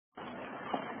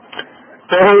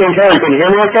Beverly and Terry, can you hear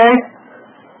me okay?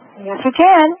 Yes, we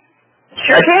can.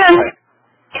 Sure can.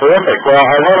 Terrific. Well,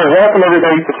 I want to welcome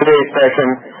everybody to today's session.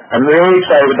 I'm really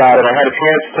excited about it. I had a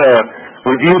chance to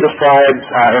review the slides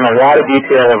in a lot of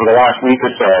detail over the last week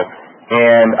or so,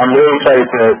 and I'm really excited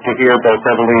to hear both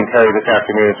Beverly and Terry this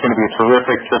afternoon. It's going to be a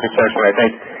terrific session. I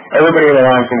think everybody in the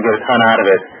line is going to get a ton out of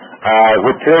it.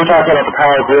 Today we're talking about the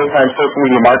power of real-time social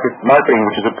media marketing,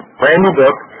 which is a brand new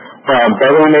book from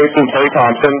Beverly Macy and Terry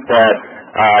Thompson that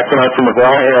came out from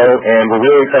McGraw-Hill, and we're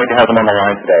really excited to have them on the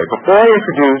line today. Before I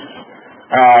introduce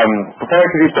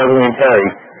Beverly and Terry,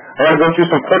 I want to go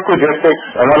through some quick logistics.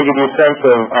 I want to give you a sense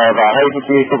of how you can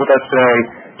communicate with us today,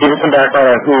 give you some background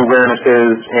on who Awareness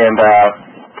is, and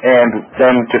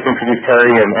then just introduce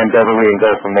Terry and Beverly and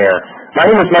go from there. My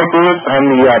name is Mike Lewis.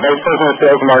 I'm the Vice President of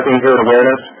Sales and Marketing here at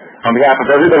Awareness. On behalf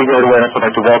of everybody here at Awareness, I'd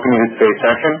like to welcome you to today's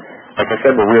session. Like I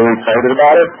said, we're really excited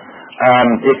about it.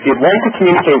 If you'd like to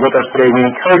communicate with us today, we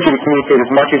encourage you to communicate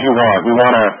as much as you want. We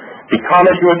want to be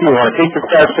commenting with you. We want to take your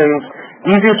questions.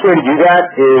 Easiest way to do that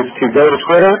is to go to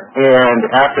Twitter and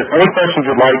ask us any questions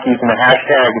you'd like using the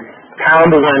hashtag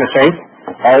 #AwarenessInc.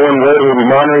 All one word. We'll be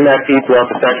monitoring that feed throughout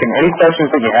the session. Any questions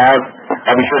that you have,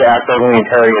 I'll be sure to ask Beverly and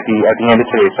Terry at the end of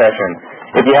today's session.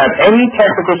 If you have any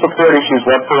technical support issues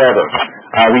whatsoever,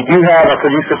 we do have a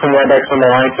producer from WebEx on the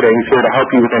line today who's here to help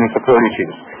you with any support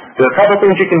issues. There are a couple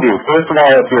things you can do. First of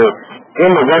all, if you're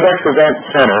in the WebEx Event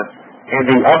Center, in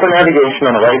the upper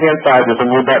navigation on the right-hand side, there's a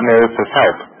new button there that says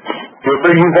Help. Feel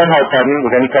free to use that Help button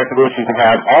with any technical issues you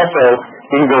have. Also,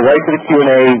 you can go right to the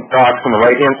Q&A box on the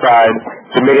right-hand side,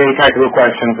 submit any technical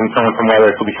questions, and someone from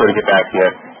WebEx will be sure to get back to you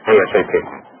ASAP.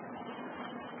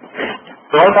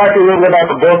 So I'll talk to you a little bit about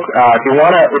the book. If you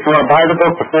want to buy the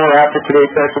book before or after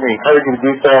today's session, we encourage you to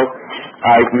do so.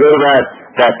 You can go to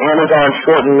that Amazon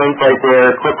shortened link right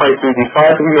there, click right through. These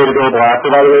slides will be made available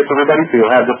after, by the way, to everybody, so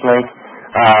you'll have this link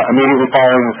immediately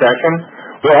following the session.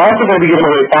 We're also going to be giving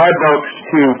away 5 books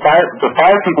to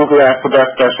five people who ask the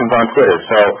best questions on Twitter.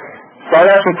 So start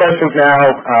asking questions now.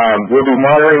 We'll be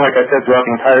monitoring, like I said, throughout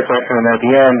the entire session, and at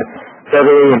the end,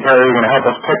 Beverly and Terry are going to help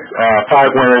us pick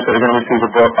 5 winners that are going to receive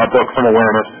a book from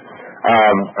Awareness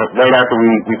right after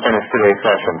we finish today's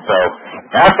session. So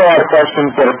ask a lot of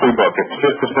questions, get a free book. It's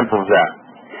just as simple as that.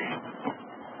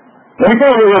 Let me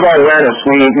tell you a little bit about Awareness.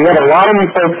 We have a lot of new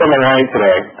folks on the line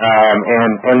today,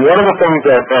 and one of the things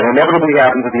that inevitably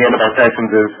happens at the end of our sessions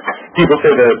is people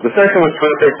say the session was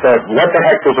terrific, but what the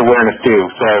heck does Awareness do?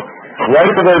 So right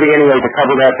at the very beginning, to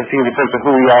cover that to see the sense of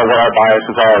who we are, what our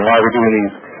biases are, and why we're doing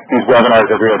these webinars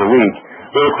every other week.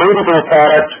 We're creating a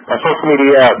product, a social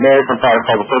media management product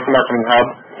called the Social Marketing Hub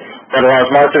that allows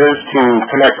marketers to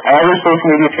connect all their social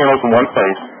media channels in one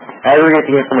place, aggregate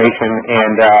the information,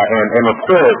 and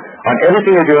report on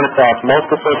everything they're doing across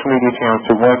multiple social media channels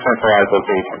to one centralized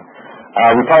location.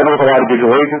 We partner with a lot of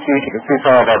digital agencies. You can see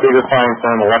some of our bigger clients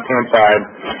on the left-hand side.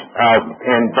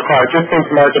 And the product just came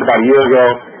to market about a year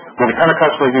ago. We have a ton of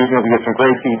customers using it. We get some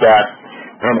great feedback.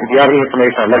 And if you have any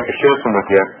information, I'd like to share some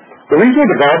with you. The reason we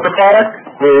developed the product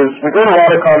is we get a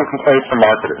lot of common complaints from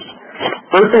marketers.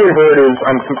 First thing we heard is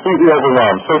I'm completely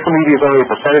overwhelmed. Social media is only a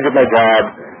percentage of my job,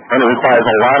 and it requires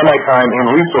a lot of my time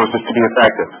and resources to be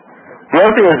effective. The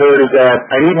other thing I heard is that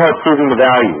I need help proving the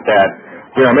value, that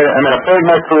I'm at a point in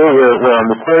my career where I'm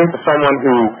reporting to someone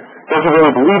who doesn't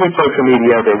really believe in social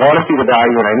media. They want to see the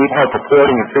value, and I need help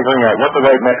reporting and figuring out what the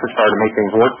right metrics are to make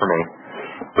things work for me.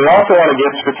 They also want to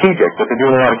get strategic, that they're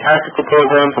doing a lot of tactical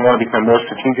programs and want to become more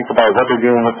strategic about what they're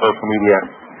doing with social media.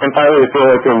 And finally, they feel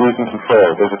like they're losing control.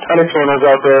 There's a ton of channels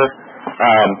out there.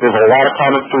 There's a lot of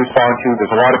comments to respond to.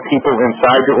 There's a lot of people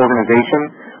inside your organization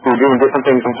who are doing different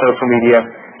things on social media,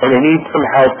 and they need some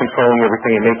help controlling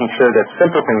everything and making sure that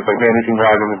simple things like managing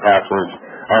logins and passwords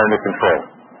are under control.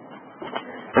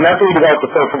 And that's what we developed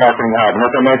the Social Marketing Hub. And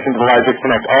as I mentioned, it allows you to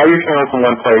connect all your channels in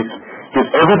one place, gives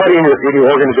everybody in your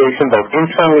organization, both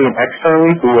internally and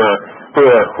externally, who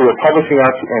are publishing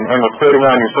us and reporting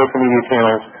on your social media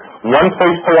channels, one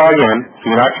place to log in, so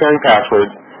you're not sharing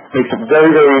passwords. Makes it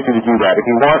very, very easy to do that. If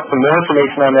you want some more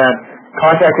information on that,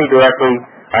 contact me directly.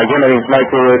 Again, my name is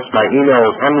Mike Lewis. My email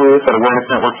is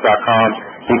mlewis@awarenessnetworks.com.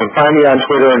 You can find me on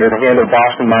Twitter under the handle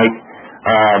Boston Mike,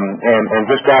 and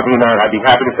just drop me a note. I'd be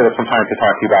happy to set up some time to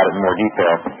talk to you about it in more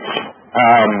detail.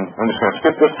 I'm just going to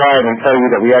skip this slide and tell you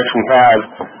that we actually have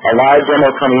a live demo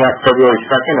coming up February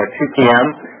 2nd at 2 p.m.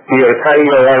 via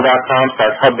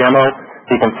tinyurl.com/hub demo.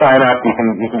 You can sign up. You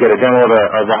can get a demo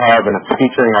of the hub, and it's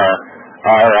featuring our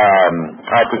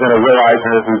presenter Will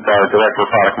Eisner, who's our director of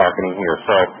product marketing here.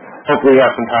 So hopefully you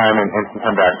have some time and can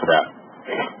come back to that.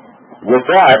 With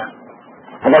that,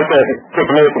 I'd like to take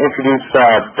a minute to introduce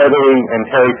Beverly and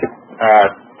Terry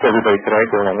to everybody today.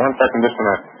 So in 1 second, just going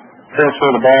to transfer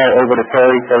the ball over to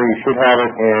Terry. Terry, you should have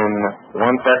it in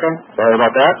 1 second. Sorry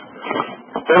about that.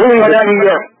 Terry, you got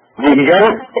it?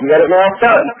 You got it now?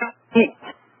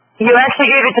 You actually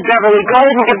gave it to Beverly. Go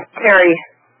ahead and give it to Terry.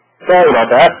 Sorry about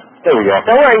that. There we go.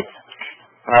 No worries.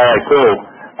 All right, cool.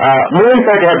 Really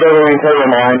excited to have Beverly and Terry on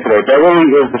the line today. Beverly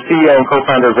is the CEO and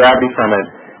co-founder of Gravity Summit.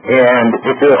 And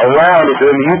if you're around, if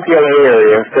you're in the UCLA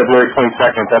area, February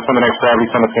 22nd, that's when the next Gravity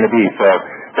Summit's going to be. So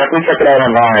definitely check it out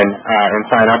online and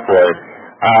sign up for it.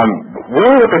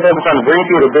 Really what they're focused on is bringing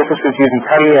people to businesses using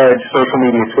cutting-edge social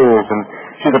media tools. And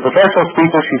she's a professional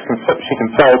speaker. She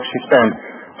consults. She spent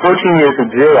 14 years at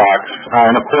Xerox,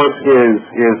 and of course is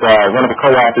one of the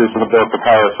co-authors of the book, The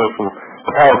Power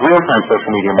of Real-Time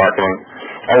Social Media Marketing,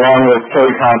 along with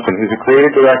Terry Thompson, who's a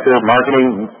creative director of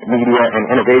marketing, media, and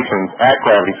innovations at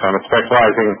Gravity Summit,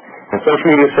 specializing in social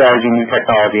media strategy, new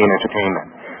technology, and entertainment.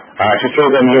 She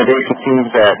serves on the innovation teams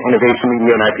at Innovation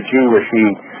Media and IPG, where she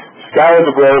scours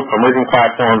the globe for emerging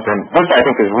platforms, and this I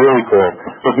think is really cool.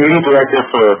 Was media director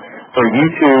for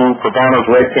U2, for Bono's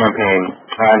Red campaign,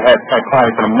 and had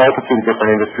clients in a multitude of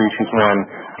different industries. She's won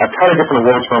a ton of different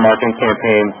awards for marketing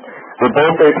campaigns. They're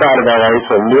both based out of LA,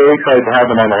 so I'm really excited to have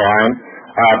them on the line.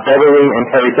 Beverly and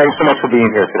Terry, thanks so much for being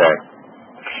here today.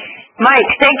 Mike,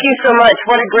 thank you so much.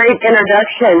 What a great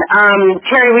introduction.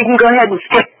 Terry, we can go ahead and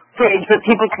skip page, but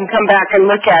people can come back and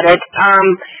look at it.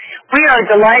 We are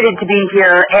delighted to be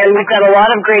here, and we've got a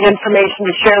lot of great information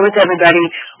to share with everybody.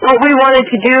 What we wanted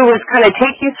to do was kind of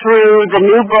take you through the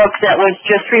new book that was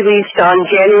just released on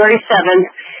January 7th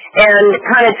and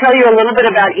kind of tell you a little bit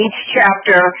about each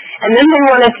chapter. And then we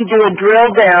wanted to do a drill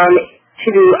down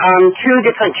to two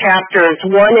different chapters.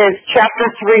 One is Chapter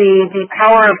 3, The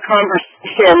Power of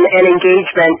Conversation and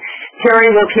Engagement. Terry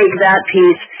will take that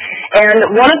piece. And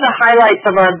one of the highlights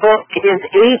of our book is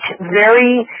 8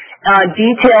 very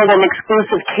detailed and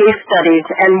exclusive case studies,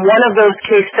 and one of those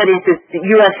case studies is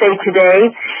USA Today,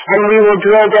 and we will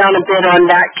drill down a bit on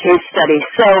that case study.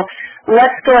 So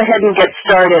let's go ahead and get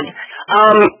started.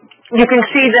 You can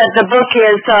see that the book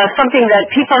is something that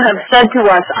people have said to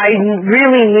us, I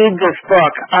really need this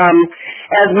book.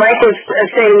 As Mike was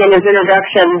saying in his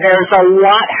introduction, there's a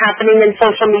lot happening in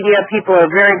social media. People are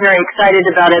very, very excited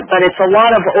about it, but it's a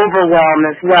lot of overwhelm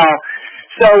as well.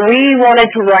 So we wanted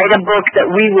to write a book that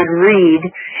we would read,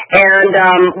 and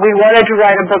we wanted to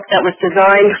write a book that was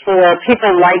designed for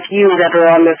people like you that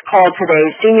are on this call today,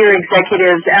 senior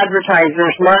executives,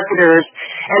 advertisers, marketers,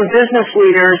 and business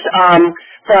leaders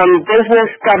from business,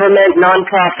 government,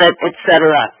 nonprofit, etc.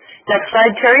 Next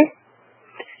slide, Terry.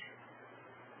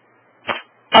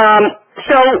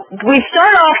 So we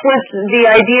start off with the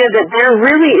idea that there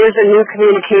really is a new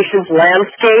communications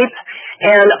landscape,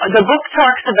 and the book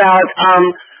talks about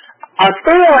a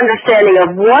thorough understanding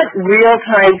of what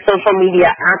real-time social media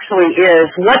actually is.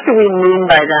 What do we mean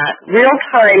by that?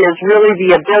 Real-time is really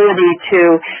the ability to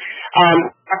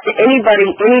talk to anybody,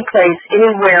 any place,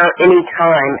 anywhere,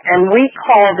 anytime, and we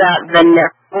call that the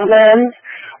narrow lens,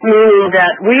 meaning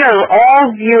that we are all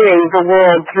viewing the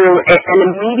world through an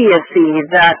immediacy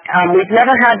that we've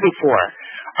never had before.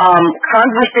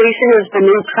 Conversation is the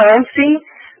new currency.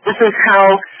 This is how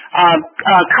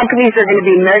companies are going to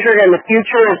be measured in the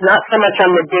future, is not so much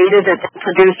on the data that they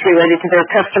produce related to their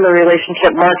customer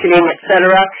relationship marketing,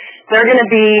 etc. They're going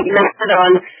to be measured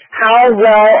on how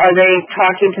well are they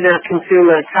talking to their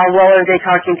consumers, how well are they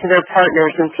talking to their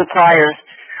partners and suppliers.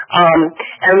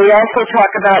 And we also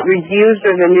talk about reviews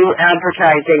of the new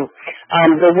advertising.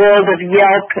 The world of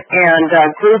Yelp and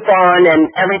Groupon and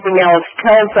everything else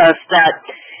tells us that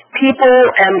people,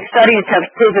 and studies have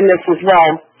proven this as well,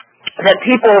 that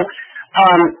people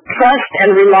trust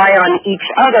and rely on each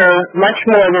other much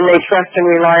more than they trust and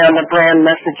rely on the brand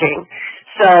messaging.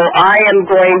 So I am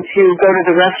going to go to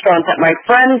the restaurant that my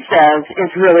friend says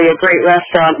is really a great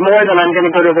restaurant more than I'm going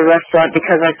to go to the restaurant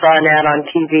because I saw an ad on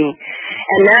TV.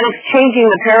 And that is changing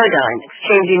the paradigm. It's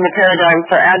changing the paradigm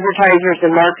for advertisers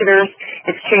and marketers.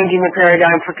 It's changing the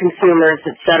paradigm for consumers,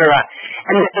 etc.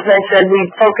 And as I said, we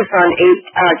focus on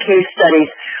 8 case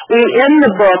studies. We end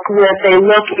the book with a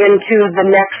look into the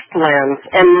next lens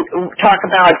and talk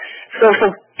about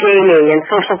social gaming and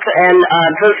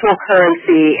virtual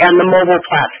currency and the mobile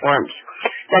platforms.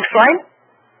 Next slide.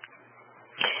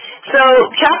 So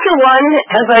chapter 1,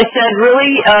 as I said,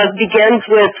 really begins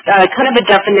with kind of a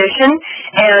definition,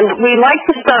 and we like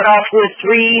to start off with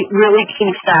 3 really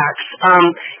key facts.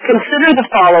 Consider the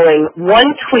following. One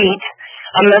tweet,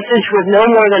 a message with no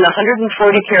more than 140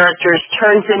 characters,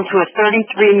 turns into a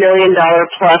 $33 million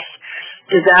plus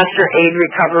disaster aid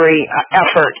recovery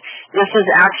effort. This is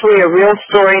actually a real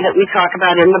story that we talk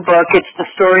about in the book. It's the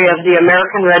story of the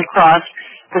American Red Cross,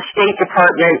 the State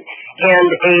Department, and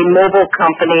a mobile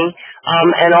company.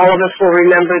 And all of us will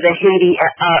remember the Haiti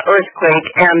earthquake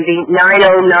and the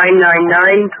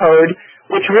 90999 code,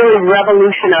 which really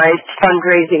revolutionized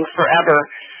fundraising forever.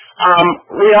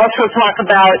 We also talk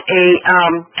about a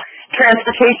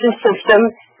transportation system,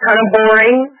 kind of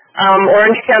boring,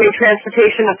 Orange County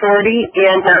Transportation Authority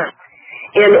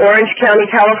in Orange County,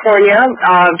 California,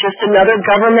 just another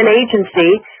government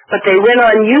agency, but they went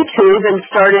on YouTube and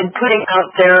started putting out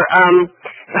their,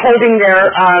 holding their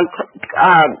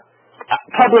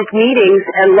public meetings,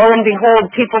 and lo and behold,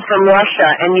 people from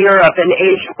Russia and Europe and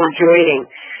Asia were joining.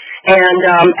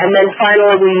 And then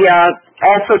finally, we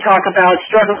also talk about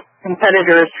struggling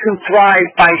competitors who thrive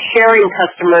by sharing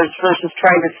customers versus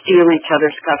trying to steal each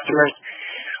other's customers.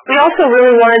 We also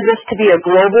really wanted this to be a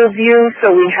global view,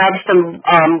 so we have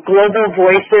some global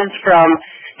voices from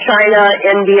China,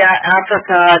 India,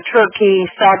 Africa, Turkey,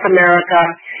 South America,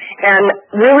 and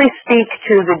really speak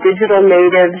to the digital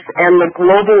natives and the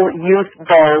global youth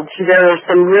bulge. There are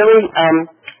some really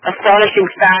astonishing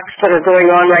facts that are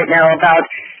going on right now about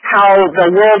how the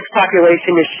world's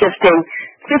population is shifting.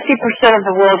 50% of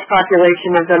the world's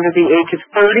population is under the age of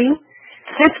 30.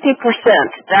 50%,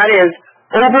 that is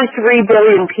over 3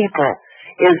 billion people,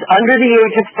 is under the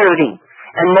age of 30.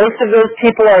 And most of those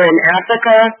people are in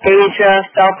Africa, Asia,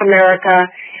 South America,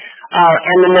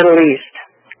 and the Middle East.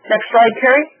 Next slide,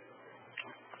 Terry.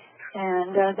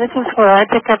 And this is where I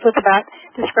pick up with about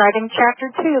describing Chapter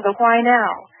 2, the Why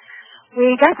Now.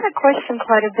 We got that question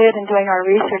quite a bit in doing our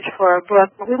research for our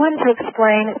book, but we wanted to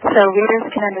explain it so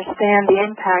readers can understand the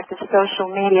impact of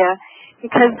social media,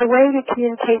 because the way we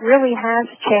communicate really has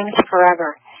changed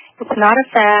forever. It's not a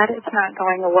fad. It's not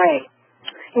going away.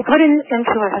 We put it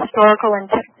into a historical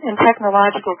and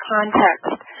technological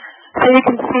context so you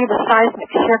can see the seismic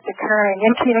shift occurring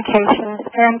in communications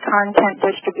and content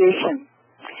distribution.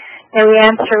 And we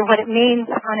answer what it means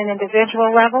on an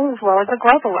individual level as well as a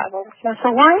global level.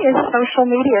 So why is social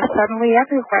media suddenly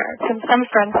everywhere? Some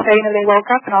friends say they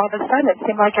woke up and all of a sudden it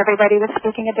seemed like everybody was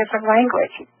speaking a different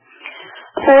language.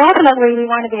 So ultimately we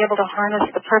want to be able to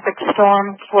harness the perfect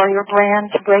storm for your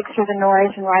brand to break through the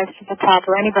noise and rise to the top,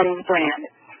 or anybody's brand.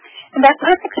 And that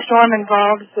perfect storm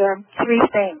involves three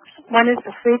things. One is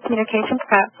the free communications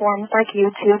platforms like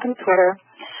YouTube and Twitter,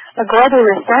 a global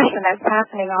recession that's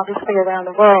happening obviously around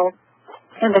the world,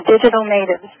 and the digital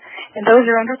natives. And those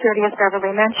are under 30, as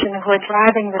Beverly mentioned, who are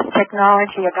driving this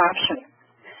technology adoption.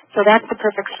 So that's the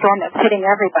perfect storm that's hitting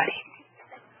everybody.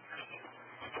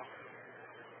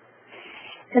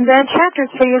 And then Chapter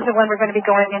 3 is the one we're going to be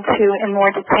going into in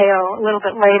more detail a little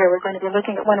bit later. We're going to be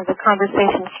looking at one of the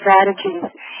conversation strategies.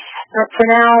 But for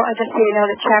now, just so you know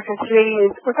that Chapter 3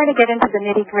 is, we're going to get into the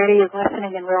nitty-gritty of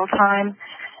listening in real time.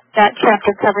 That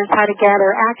chapter covers how to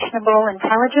gather actionable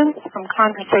intelligence from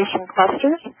conversation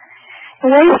clusters,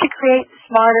 and ways to create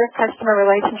smarter customer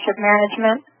relationship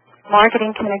management,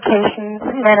 marketing communications,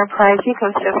 and enterprise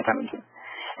ecosystems.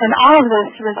 And all of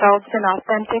this results in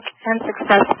authentic and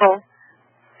successful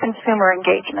consumer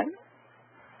engagement.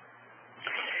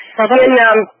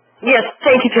 Yes,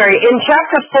 thank you, Terry. In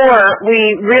Chapter 4, we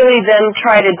really then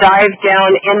try to dive down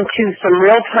into some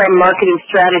real-time marketing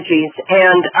strategies.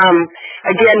 And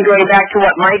again, going back to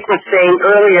what Mike was saying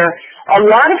earlier, a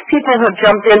lot of people have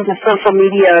jumped into social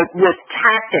media with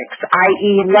tactics,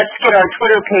 i.e., let's get our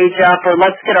Twitter page up or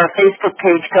let's get our Facebook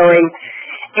page going.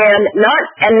 And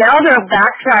now they're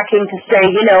backtracking to say,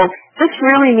 you know, this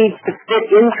really needs to fit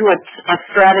into a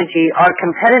strategy, our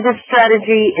competitive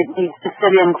strategy. It needs to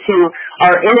fit into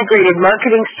our integrated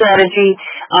marketing strategy.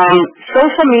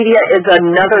 Social media is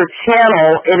another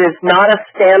channel. It is not a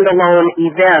standalone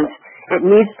event. It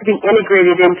needs to be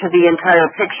integrated into the entire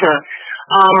picture.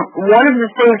 One of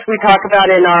the things we talk about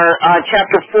in our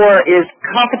Chapter 4 is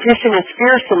competition is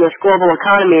fierce in this global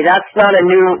economy. That's not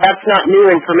new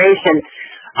information.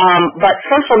 But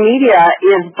social media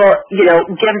is,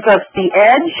 gives us the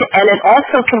edge, and it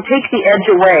also can take the edge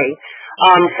away.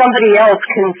 Somebody else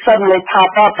can suddenly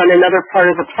pop up on another part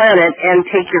of the planet and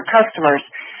take your customers.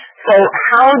 So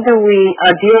how do we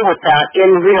deal with that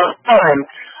in real time?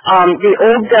 The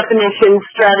old definitions,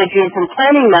 strategies, and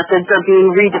planning methods are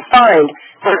being redefined.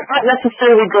 They're not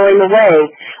necessarily going away.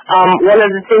 One of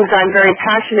the things I'm very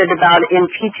passionate about in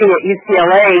teaching at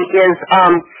UCLA is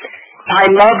I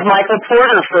love Michael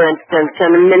Porter, for instance,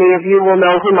 and many of you will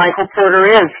know who Michael Porter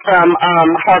is from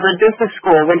Harvard Business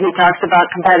School when he talks about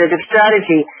competitive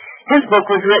strategy. His book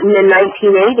was written in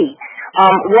 1980.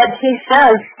 What he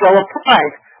says still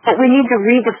applies, but we need to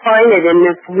redefine it in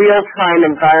this real-time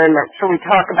environment, so we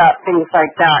talk about things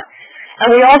like that.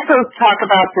 And we also talk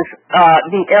about this,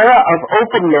 the era of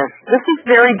openness. This is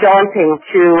very daunting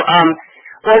to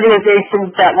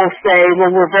organizations that will say,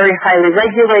 well, we're very highly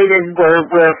regulated,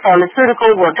 we're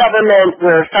pharmaceutical, we're government,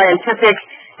 we're scientific,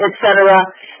 etc.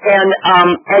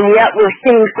 And yet we're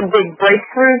seeing some big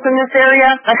breakthroughs in this area.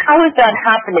 But how is that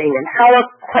happening? And how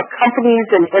are companies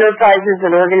and enterprises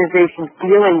and organizations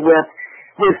dealing with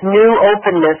this new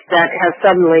openness that has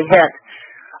suddenly hit?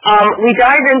 We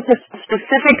dive into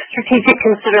specific strategic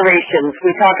considerations.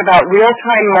 We talk about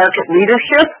real-time market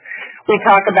leadership. We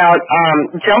talk about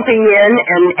jumping in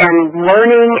and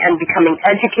learning and becoming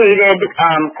educated.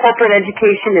 Corporate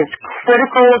education is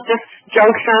critical at this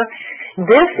juncture.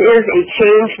 This is a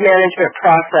change management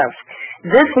process.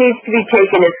 This needs to be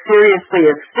taken as seriously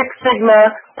as Six Sigma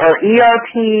or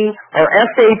ERP or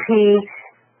SAP.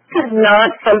 This is not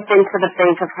something for the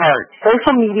faint of heart.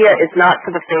 Social media is not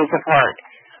for the faint of heart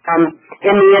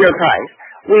in the enterprise.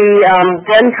 We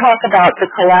then talk about the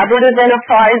collaborative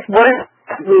enterprise. What does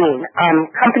that mean?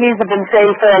 Companies have been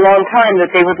saying for a long time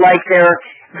that they would like their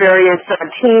various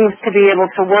teams to be able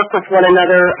to work with one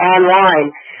another online.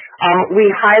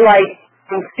 We highlight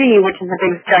EMC, which is a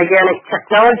big, gigantic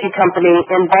technology company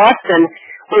in Boston.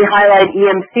 We highlight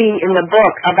EMC in the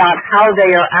book about how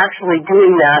they are actually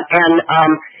doing that and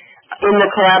in the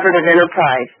collaborative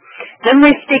enterprise. Then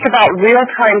we speak about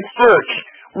real-time search.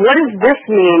 What does this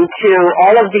mean to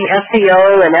all of the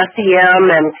SEO and SEM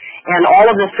and all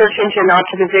of the search engine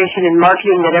optimization and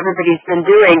marketing that everybody's been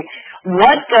doing?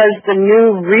 What does the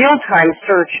new real-time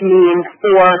search mean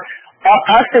for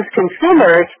us as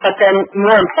consumers, but then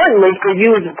more importantly for you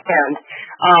as a brand?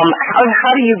 How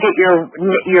do you get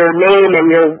your name and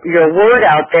your word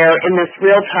out there in this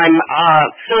real-time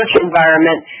search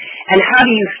environment, and how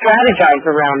do you strategize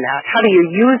around that? How do you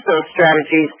use those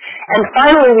strategies? And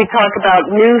finally, we talk about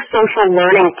new social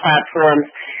learning platforms.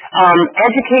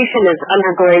 Education is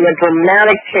undergoing a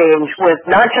dramatic change with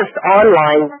not just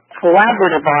online,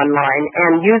 collaborative online,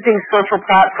 and using social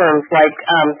platforms like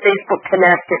Facebook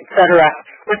Connect, etc.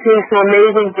 We're seeing some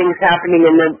amazing things happening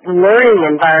in the learning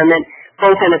environment,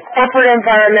 both in a corporate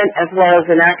environment as well as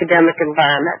an academic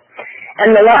environment.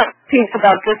 And the last piece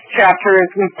about this chapter is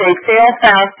we say fail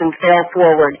fast and fail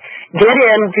forward. Get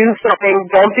in, do something,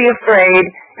 don't be afraid.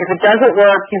 If it doesn't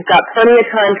work, you've got plenty of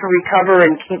time to recover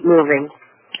and keep moving.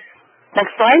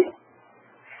 Next slide.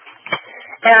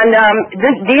 And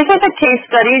these are the case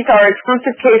studies, our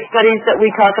exclusive case studies that we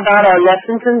talk about, our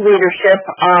lessons in leadership.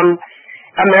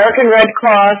 American Red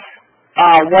Cross,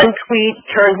 one tweet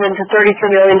turns into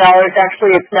 $33 million.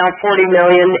 Actually, it's now $40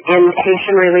 million in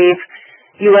Haitian relief.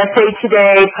 USA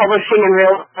Today, publishing in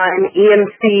real time.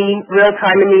 EMC, real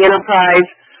time in the enterprise.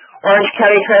 Orange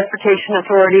County Transportation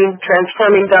Authority,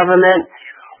 transforming government.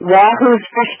 Wahoo's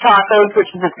Fish Tacos, which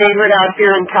is a favorite out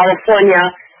here in California.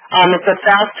 It's a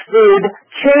fast food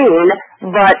chain,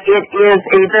 but it is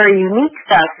a very unique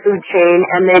fast food chain,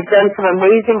 and they've done some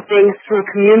amazing things through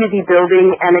community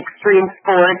building and extreme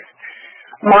sports.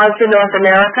 Mazda North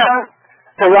America,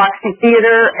 the Roxy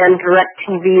Theater, and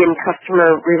DirecTV and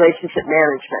customer relationship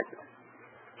management.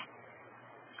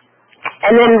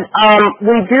 And then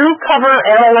we do cover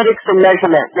analytics and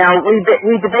measurement. Now,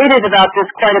 we debated about this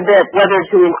quite a bit, whether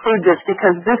to include this,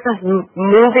 because this is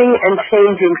moving and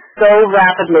changing so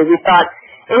rapidly. We thought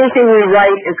anything we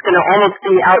write is going to almost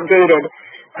be outdated.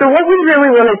 So what we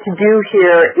really wanted to do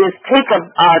here is take a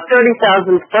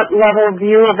 30,000-foot level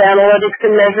view of analytics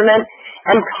and measurement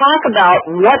and talk about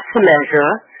what to measure,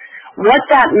 what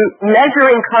that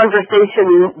measuring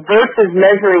conversation versus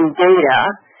measuring data,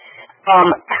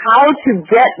 how to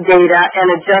get data and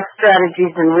adjust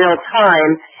strategies in real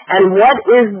time, and what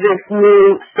is this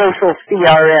new social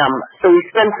CRM. So we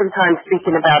spent some time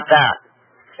speaking about that.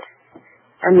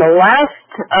 And the last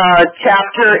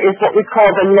chapter is what we call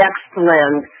the next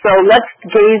lens. So let's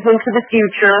gaze into the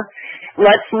future.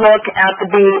 Let's look at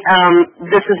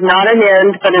this is not an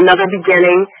end, but another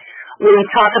beginning. We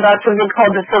talk about something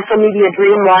called the social media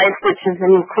dream life, which is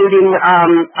including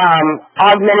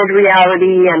augmented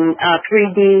reality and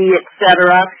 3D,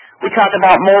 etc. We talk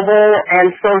about mobile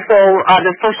and social,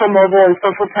 the social mobile and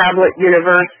social tablet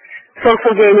universe,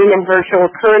 social gaming and virtual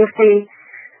currency.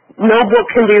 No book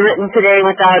can be written today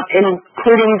without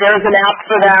including, there's an app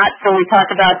for that, so we talk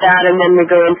about that, and then we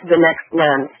go into the next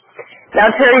lens.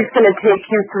 Now Terry's going to take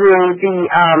you through the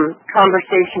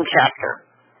conversation chapter.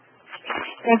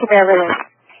 Thank you, Beverly.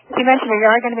 As you mentioned, we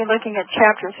are going to be looking at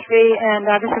Chapter 3, and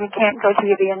obviously we can't go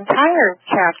through the entire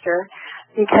chapter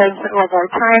because of our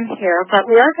time here, but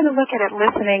we are going to look at it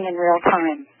listening in real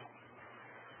time.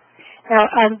 Now,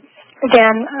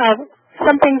 again,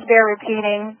 some things bear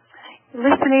repeating.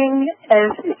 listening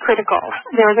is critical.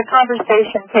 There is a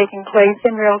conversation taking place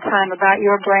in real time about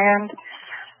your brand,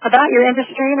 about your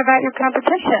industry, and about your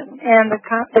competition. And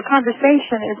the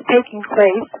conversation is taking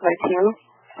place with you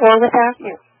or without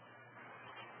you.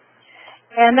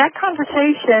 And that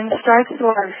conversation strikes a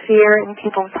lot of fear in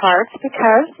people's hearts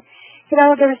because,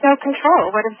 there's no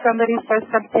control. What if somebody says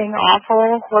something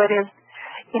awful? What if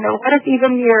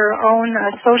even your own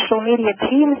social media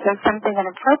team says something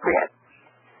inappropriate?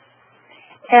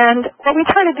 And what we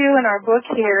try to do in our book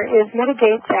here is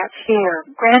mitigate that fear.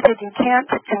 Granted, you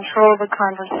can't control the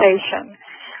conversation,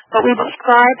 but we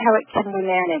describe how it can be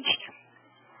managed.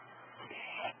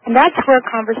 And that's where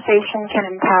conversation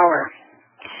can empower.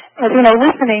 As you know,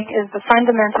 listening is the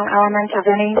fundamental element of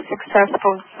any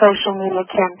successful social media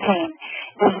campaign.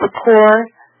 It is the core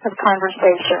of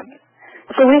conversation.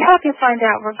 So we help you find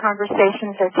out where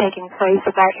conversations are taking place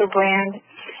about your brand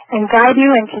and guide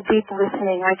you into deep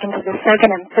listening, like into the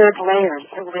second and third layers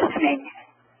of listening.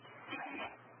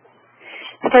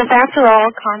 Because after all,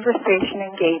 conversation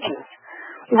engages.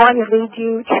 We want to lead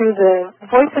you to the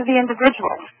voice of the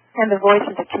individual and the voice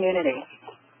of the community.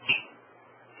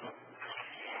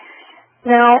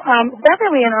 Now,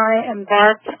 Beverly and I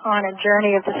embarked on a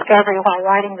journey of discovery while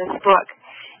writing this book.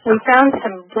 We found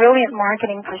some brilliant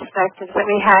marketing perspectives that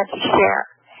we had to share.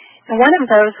 And one of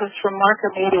those was from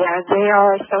Marker Media. They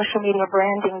are a social media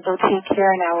branding boutique here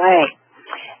in LA.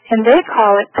 And they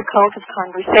call it the cult of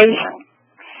conversation.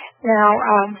 Now,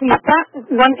 we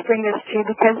want to bring this to you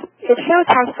because it shows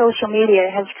how social media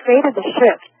has created the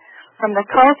shift from the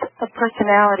cult of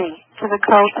personality to the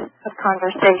cult of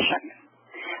conversation.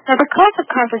 Now, the cult of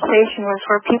conversation was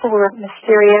where people were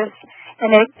mysterious and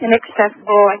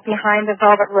inaccessible, like behind the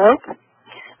velvet rope.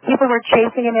 People were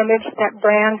chasing an image that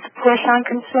brands push on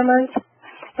consumers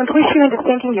and push you into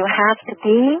thinking you have to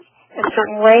be a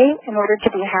certain way in order to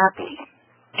be happy.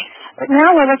 But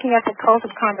now we're looking at the cult of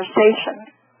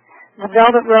conversation. The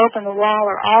velvet rope and the wall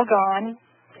are all gone.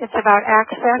 It's about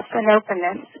access and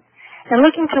openness and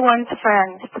looking to one's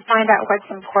friends to find out what's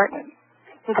important.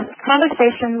 Because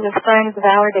conversation with friends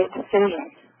validate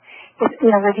decisions.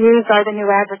 Reviews are the new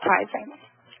advertising.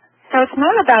 So it's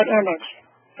not about image.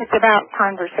 It's about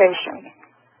conversation.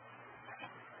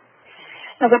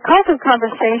 Now, the cult of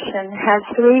conversation has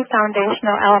three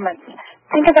foundational elements.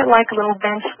 Think of it like a little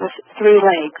bench with three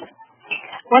legs.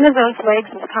 One of those legs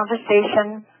is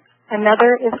conversation,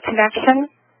 another is connection,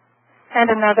 and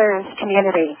another is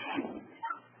community.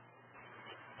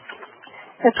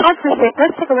 Let's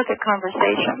take a look at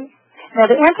conversation. Now,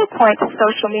 the entry point to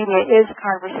social media is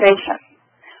conversation.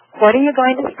 What are you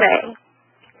going to say?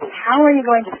 How are you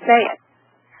going to say it?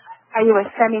 Are you a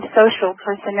semi-social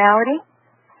personality?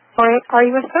 Or are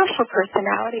you a social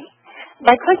personality?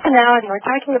 By personality, we're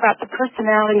talking about the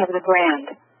personality of the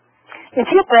brand. If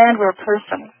your brand were a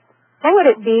person, what would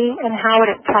it be and how would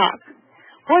it talk?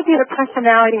 What would be the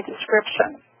personality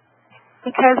description?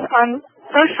 Because on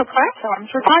social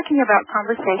platforms, we're talking about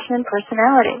conversation and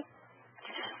personality.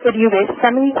 Would you be a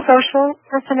semi-social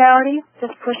personality,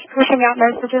 just pushing out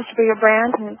messages for your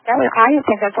brand? And I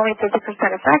think that's only 50%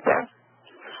 effective.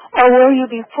 Or will you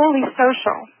be fully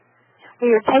social,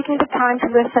 where you're taking the time to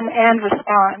listen and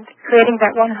respond, creating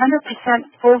that 100%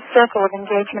 full circle of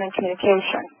engagement and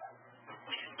communication?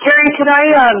 Carrie, could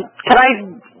I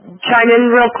chime in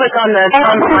real quick on the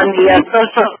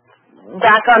social?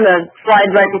 Back on the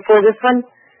slide right before this one,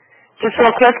 just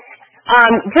real quick.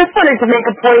 Just wanted to make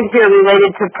a point here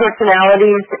related to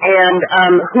personalities and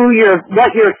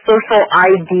what your social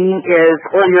ID is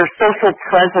or your social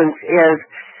presence is.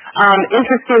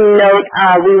 Interesting note,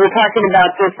 we were talking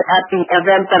about this at the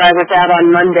event that I was at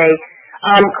on Monday.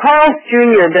 Carl's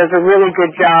Jr. does a really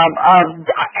good job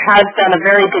has done a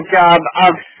very good job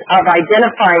of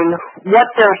identifying what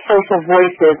their social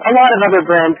voice is. A lot of other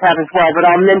brands have as well, but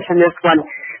I'll mention this one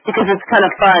because it's kind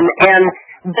of fun. And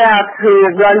Beth, who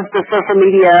runs the social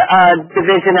media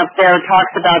division up there,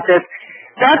 talks about this.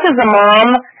 Beth is a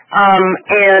mom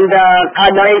and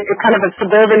kind of a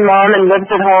suburban mom and lives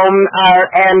at home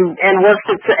and works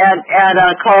at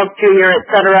Carl's Jr., et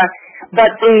cetera.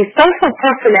 But the social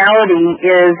personality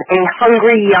is a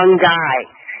hungry young guy.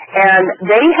 And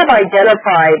they have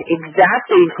identified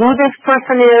exactly who this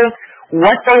person is,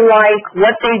 what they like,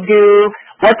 what they do,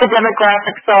 what the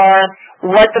demographics are,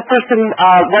 what the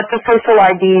social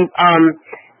ID,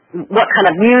 what kind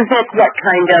of music, what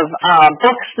kind of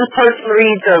books the person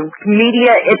reads or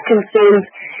media it consumes.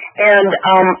 And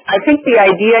I think the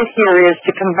idea here is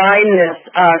to combine this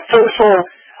social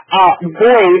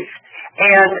voice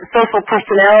and social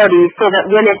personality so that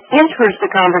when it enters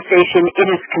the conversation, it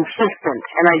is consistent.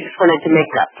 And I just wanted to make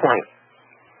that point.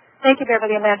 Thank you,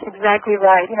 Beverly, and that's exactly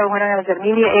right. You know, when I was at a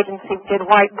media agency, we did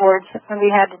whiteboards when we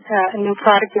had a new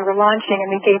product we were launching, and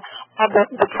we gave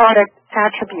the product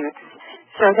attributes.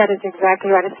 So that is exactly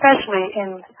right, especially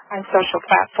on social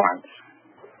platforms.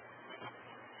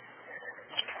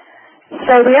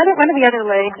 So one of the other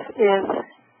legs is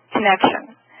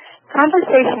connection.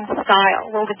 Conversation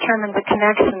style will determine the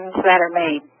connections that are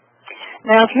made.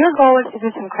 Now, if your goal is to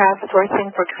do some crowdsourcing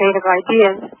for creative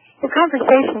ideas, the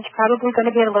conversation is probably going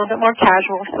to be in a little bit more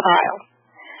casual style.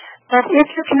 But if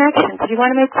your connections, if you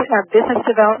want to make business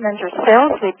development or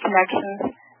sales lead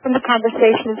connections, then the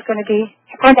conversation is going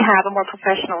to have a more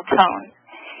professional tone.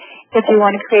 If you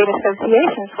want to create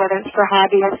associations, whether it's for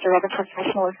hobbyists or other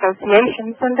professional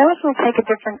associations, then those will take a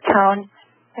different tone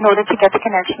in order to get the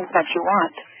connections that you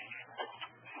want.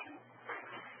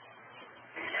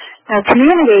 Now,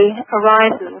 community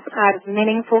arises out of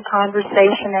meaningful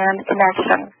conversation and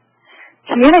connection.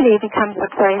 Community becomes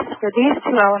a place where these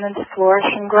two elements flourish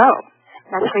and grow.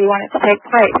 That's where you want it to take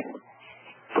place.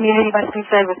 Community must be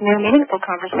fed with new, meaningful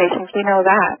conversations. We know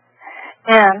that.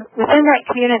 And within that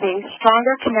community,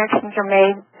 stronger connections are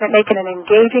made that make it an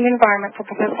engaging environment for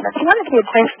participants. You want it to be a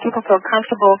place where people feel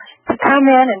comfortable to come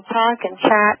in and talk and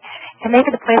chat and make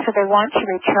it a place where they want to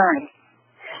return.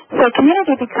 So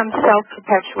community becomes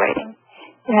self-perpetuating.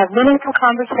 You have meaningful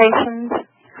conversations,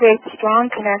 create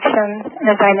strong connections, and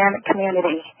a dynamic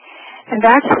community. And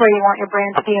that's where you want your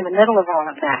brand to be, in the middle of all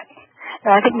of that.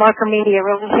 Now, I think Marker Media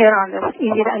really hit on this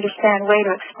easy-to-understand way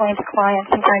to explain to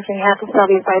clients. Sometimes when you have to sell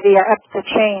these ideas up the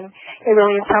chain, it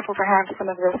really is helpful to have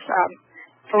some of this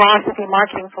philosophy,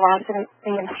 marketing philosophy,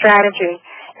 and strategy.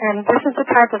 And this is the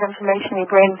type of information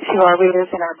we bring to our readers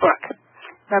in our book.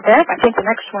 Now, Bev, I think the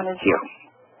next one is you.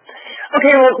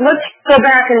 Okay, well, let's go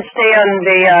back and stay on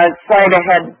the slide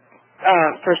ahead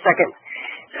for a second.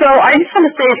 So I just want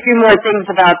to say a few more things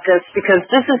about this, because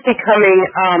this is becoming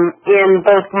in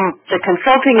both the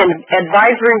consulting and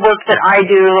advisory work that I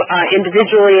do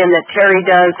individually and that Terry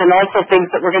does, and also things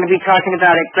that we're going to be talking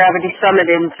about at Gravity Summit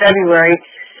in February.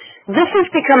 This is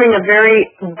becoming a very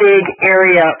big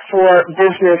area for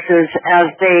businesses as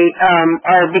they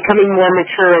are becoming more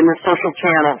mature in the social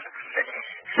channels.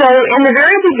 So in the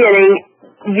very beginning,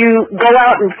 you go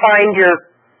out and find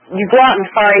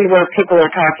where people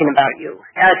are talking about you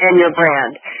and your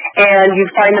brand. And you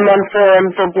find them on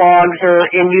forums or blogs or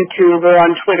in YouTube or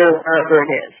on Twitter, wherever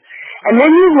it is. And then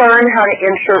you learn how to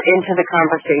enter into the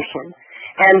conversation.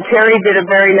 And Terry did a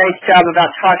very nice job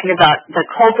about talking about the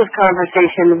cult of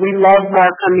conversation. We love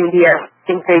Marker Media. I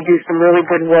think they do some really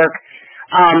good work.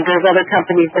 There's other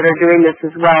companies that are doing this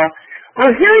as well.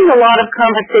 We're hearing a lot of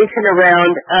conversation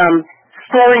around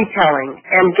storytelling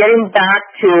and getting back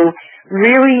to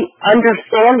really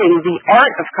understanding the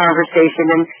art of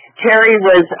conversation. And Terry,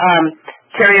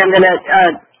 I'm going to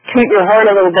toot your horn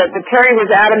a little bit, but Terry was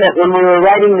adamant when we were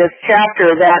writing this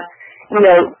chapter that, you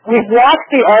know, we've lost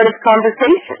the art of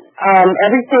conversation.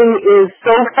 Everything is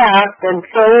so fast and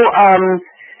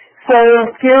so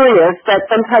furious that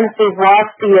sometimes we've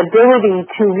lost the ability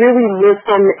to really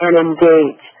listen and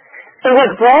engage. So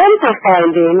what brands are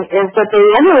finding is that they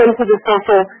enter into the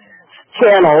social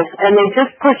channels and they just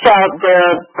push out their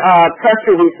press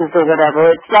releases or whatever.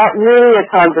 It's not really a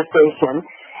conversation.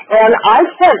 And I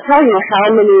can't tell you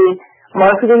how many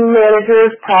marketing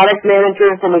managers, product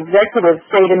managers, and executives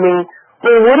say to me,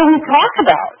 well, what do we talk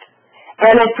about?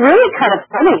 And it's really kind of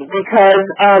funny because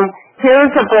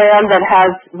here's a brand that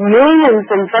has millions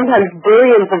and sometimes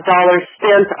billions of dollars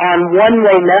spent on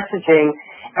one-way messaging.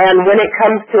 And when it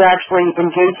comes to actually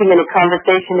engaging in a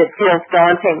conversation, it feels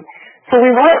daunting. So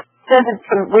we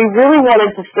really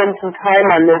wanted to spend some time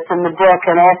on this in the book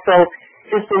and also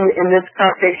just in this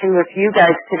conversation with you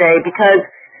guys today, because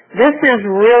this is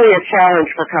really a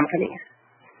challenge for companies.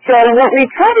 So what we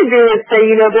try to do is say,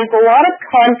 you know, there's a lot of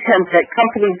content that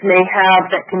companies may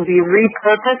have that can be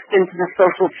repurposed into the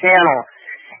social channel.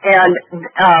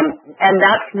 And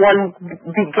that's one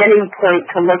beginning point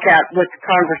to look at with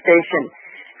conversation.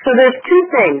 So there's two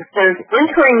things. There's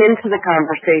entering into the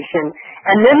conversation,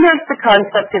 and then there's the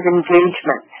concept of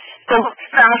engagement. So let's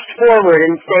fast forward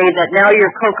and say that now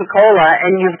you're Coca-Cola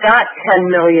and you've got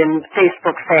 10 million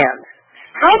Facebook fans.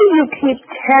 How do you keep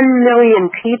 10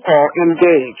 million people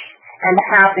engaged and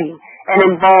happy and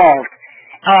involved?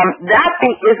 That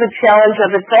is a challenge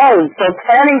of its own. So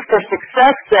planning for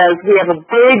success says we have a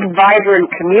big, vibrant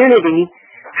community.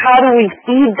 How do we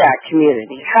feed that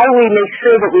community? How do we make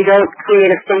sure that we don't create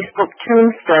a Facebook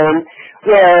tombstone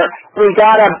where we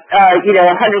got 100,000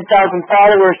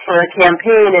 followers for a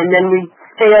campaign and then we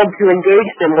failed to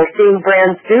engage them? We're seeing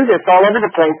brands do this all over the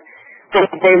place.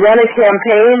 They run a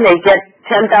campaign, they get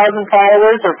 10,000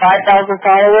 followers or 5,000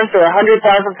 followers or 100,000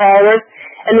 followers,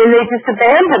 and then they just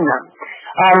abandon them.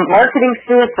 Marketing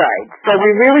suicide. So we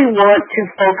really want to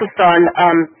focus on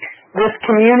this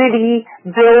community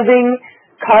building,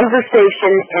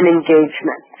 conversation, and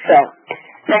engagement. So,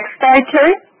 next slide,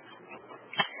 Terry.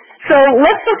 So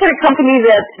let's look at a company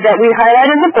that we highlight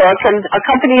in the book, and a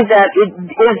company that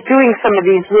is doing some of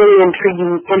these really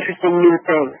intriguing, interesting new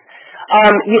things.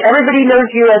 Everybody knows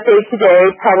USA Today.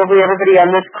 Probably everybody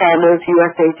on this call knows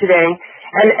USA Today.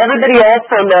 And everybody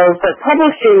also knows that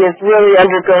publishing is really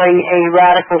undergoing a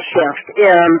radical shift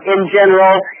in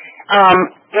general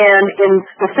and in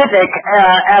specific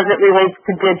as it relates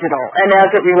to digital and as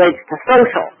it relates to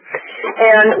social.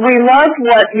 And we love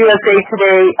what USA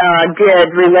Today did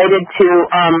related to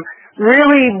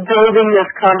really building this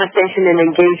conversation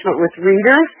and engagement with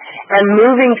readers and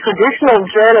moving traditional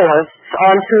journalists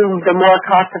onto the more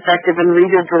cost-effective and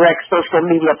reader-direct social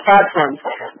media platforms.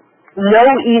 No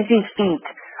easy feat.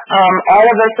 All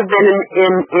of us have been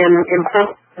in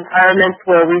environments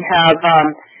where we have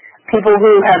people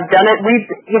who have done it.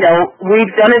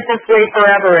 We've done it this way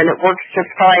forever, and it works just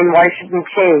fine. Why should we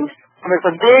change? There's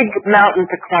a big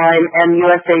mountain to climb, and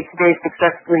USA Today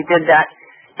successfully did that.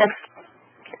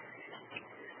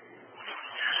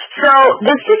 So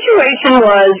the situation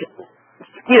was,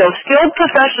 skilled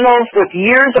professionals with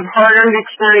years of hard-earned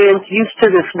experience used to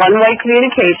this one-way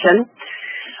communication.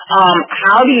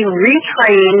 How do you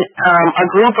retrain a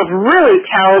group of really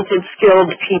talented,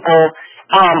 skilled people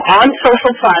on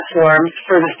social platforms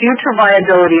for the future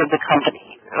viability of the company?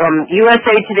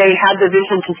 USA Today had the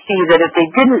vision to see that if they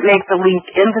didn't make the leap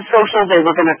into social, they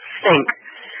were going to sink.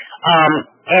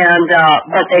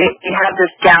 But they had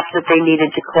this gap that they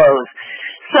needed to close.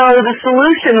 So the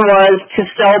solution was to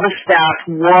sell the staff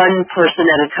one person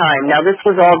at a time. Now, this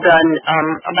was all done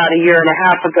about a year and a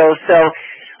half ago, so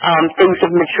things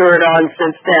have matured on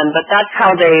since then. But that's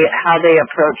how they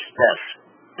approached this.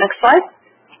 Next slide.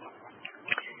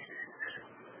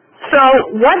 So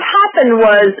what happened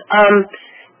was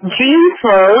Gene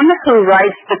Sloan, who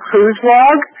writes the cruise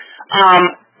log,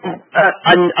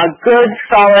 a good,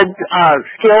 solid,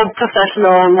 skilled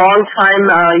professional, long-time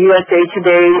USA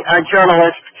Today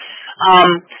journalist,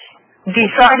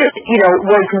 decided,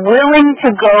 was willing to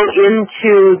go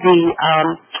into the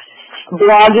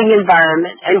blogging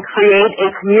environment and create a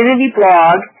community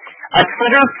blog, a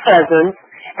Twitter presence,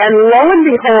 and lo and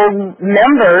behold,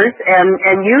 members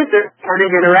and users started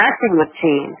interacting with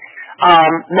Gene.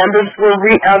 Members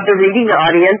of the reading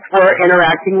audience were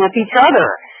interacting with each other.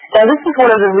 Now, this is one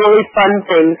of the really fun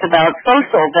things about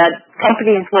social, that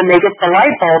companies, when they get the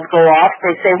light bulb go off,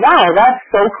 they say, wow, that's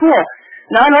so cool.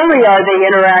 Not only are they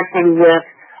interacting with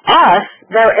us,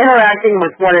 they're interacting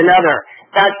with one another.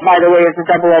 That, by the way, is a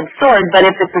double-edged sword, but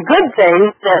if it's a good thing,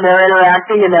 then they're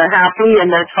interacting and they're happy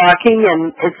and they're talking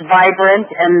and it's vibrant,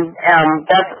 and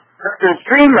that's their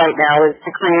dream right now, is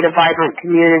to create a vibrant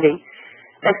community.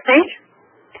 Next page.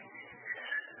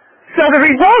 So the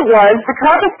result was the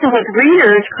contact with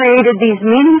readers created these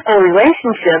meaningful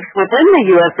relationships within the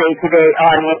USA Today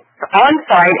audience,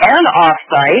 on-site and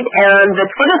off-site, and the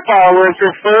Twitter followers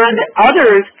referred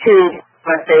others to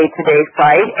USA Today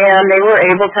site, and they were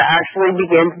able to actually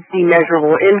begin to see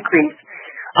measurable increase.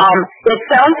 It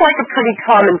sounds like a pretty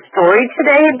common story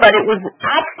today, but it was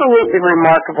absolutely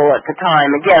remarkable at the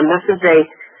time. Again,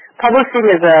 publishing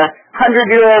is a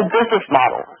 100-year-old business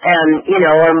model, and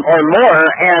or more,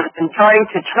 and trying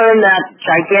to turn that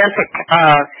gigantic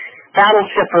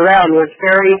battleship around was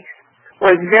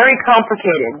very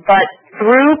complicated. But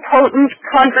through potent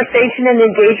conversation and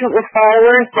engagement with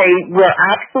followers, they were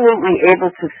absolutely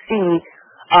able to see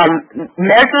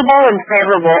measurable and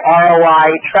favorable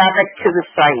ROI traffic to the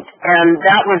site, and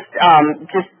that was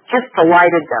just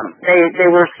delighted them. They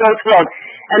were so thrilled.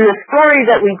 And the story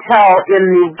that we tell in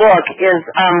the book is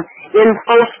in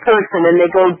first person, and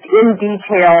they go in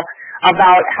detail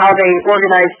about how they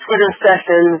organize Twitter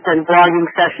sessions and blogging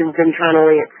sessions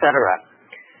internally, etc.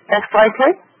 Next slide,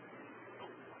 please.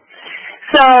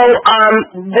 So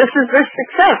this is their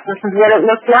success. This is what it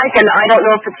looked like, and I don't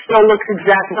know if it still looks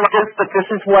exactly like this, but this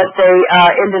is what they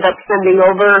ended up sending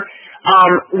over.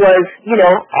 Was,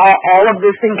 all of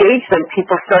this engagement.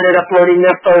 People started uploading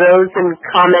their photos and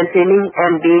commenting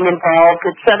and being involved,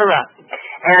 etc.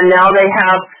 And now they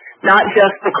have not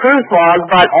just the cruise log,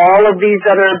 but all of these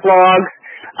other blogs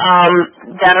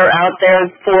that are out there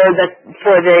for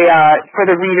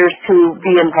the readers to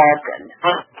be involved in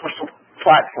on social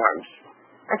platforms.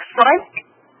 Next slide.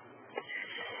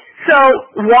 So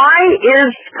why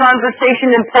is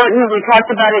conversation important? We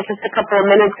talked about it just a couple of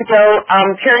minutes ago.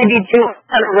 Terry, did you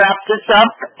kind of wrap this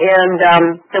up, and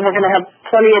then we're going to have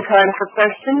plenty of time for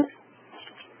questions?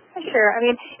 Sure. I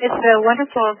mean, it's a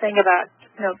wonderful thing about,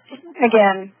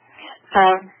 again,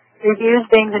 reviews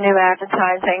being the new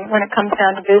advertising when it comes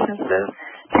down to businesses,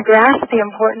 to grasp the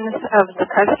importance of the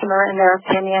customer and their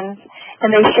opinions, and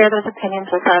they share those opinions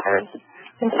with others.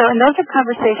 And those are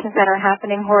conversations that are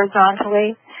happening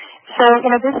horizontally. So,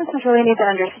 businesses really need to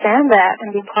understand that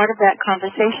and be part of that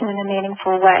conversation in a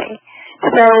meaningful way.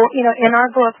 So, in our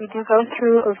book, we do go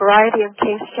through a variety of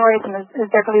case stories, and as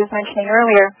Beverly was mentioning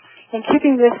earlier, in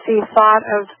keeping with the thought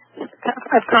of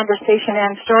conversation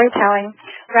and storytelling,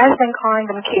 rather than calling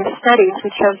them case studies, we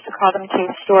chose to call them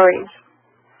case stories.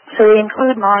 So we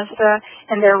include Mazda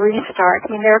and their restart.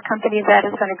 I mean, they're a company that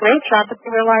has done a great job, but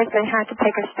they realized they had to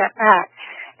take a step back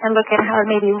and look at how to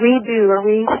maybe redo or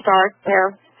restart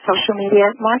their social media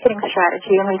marketing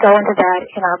strategy, and we go into that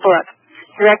in our book.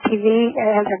 DirecTV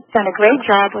has done a great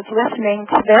job with listening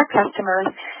to their customers,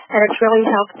 and it's really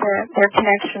helped their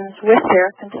connections with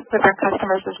their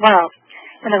customers as well.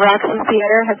 And the Roxy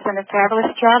Theater has done a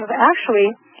fabulous job of actually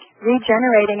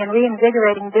regenerating and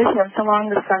reinvigorating business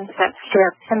along the Sunset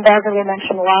Strip. And Beverly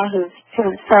mentioned Wahoo's too.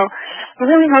 So we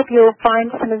really hope you'll find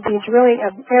some of these really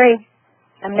very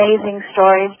amazing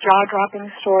stories, jaw-dropping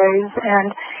stories, and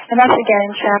that's again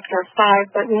in Chapter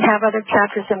 5, but we have other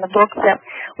chapters in the book that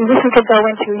we wish we could go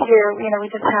into here. We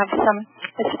just have some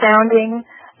astounding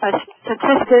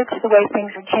statistics, the way things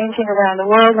are changing around the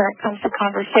world when it comes to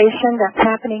conversation. That's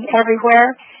happening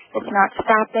everywhere. It's not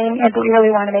stopping, and we really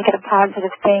want to make it a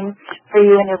positive thing for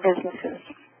you and your businesses.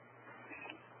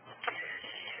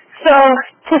 So,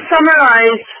 to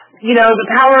summarize, the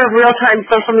power of real-time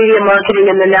social media marketing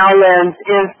in the Now Lens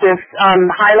is this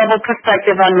high-level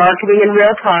perspective on marketing in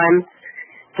real time,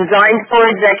 designed for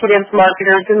executives,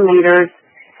 marketers, and leaders.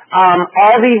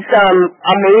 All these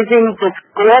amazing, this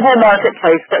global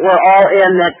marketplace that we're all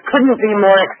in that couldn't be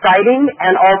more exciting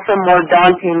and also more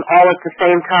daunting all at the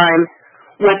same time,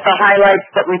 with the highlights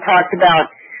that we talked about.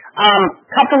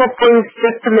 Couple of things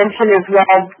just to mention as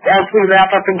well as we wrap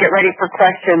up and get ready for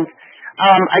questions.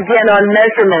 Again, on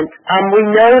measurement, we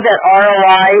know that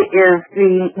ROI is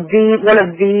one of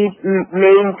the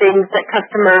main things that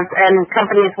customers and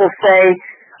companies will say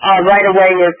right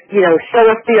away is, show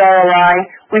us the ROI.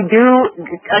 We do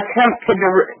attempt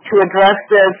to address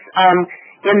this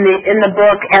in the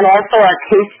book, and also our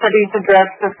case studies address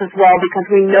this as well, because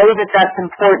we know that that's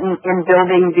important in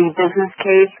building the business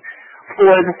case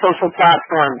for the social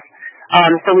platforms.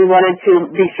 So we wanted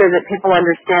to be sure that people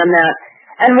understand that.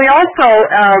 And we also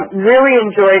really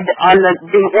enjoyed on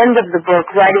the end of the book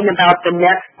writing about the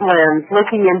next lens,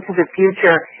 looking into the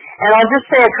future. And I'll just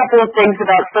say a couple of things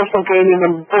about social gaming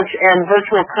and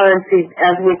virtual currencies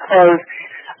as we close.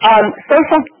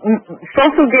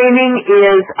 Social gaming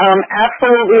is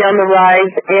absolutely on the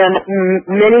rise, and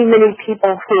many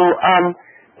people who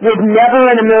would never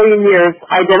in a million years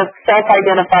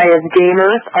self-identify as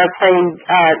gamers are playing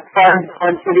Farms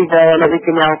on Cityville and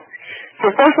everything else. So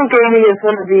social gaming is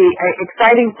one of the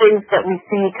exciting things that we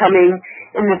see coming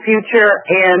in the future,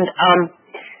 and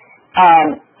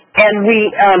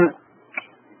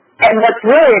what's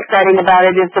really exciting about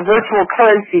it is the virtual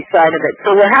currency side of it.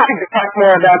 So we're happy to talk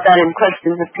more about that in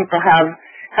questions if people have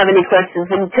any questions.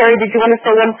 And Terry, did you want to say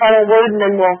one final word, and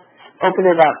then we'll open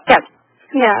it up? Yes.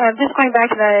 Yeah, just going back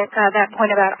to that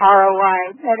point about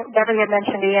ROI. Beverly had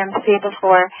mentioned EMC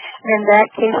before, and in that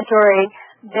case story,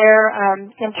 their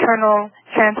internal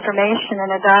transformation in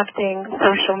adopting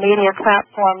social media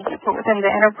platforms within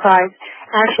the enterprise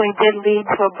actually did lead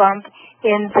to a bump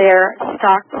in their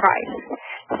stock price.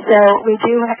 So we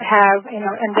do have,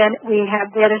 and then we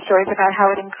have the other stories about how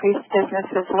it increased business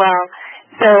as well.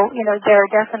 So, there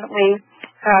are definitely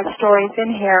stories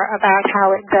in here about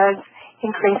how it does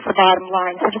increase the bottom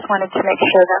line. So I just wanted to make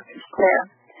sure that was clear.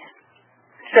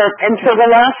 So the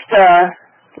last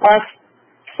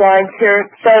slides here.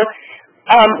 So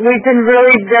we've been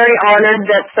really very honored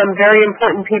that some very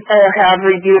important people have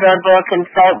reviewed our book and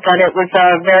felt that it was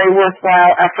a very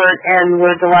worthwhile effort, and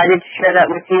we're delighted to share that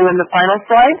with you in the final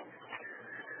slide.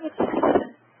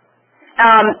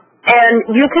 And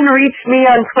you can reach me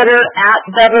on Twitter at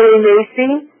Beverly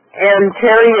Macy, and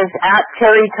Terry is at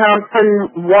Terry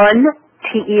Thompson1,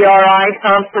 T-E-R-I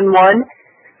Thompson1.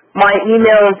 My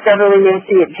email is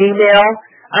BeverlyMacy@gmail.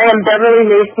 I am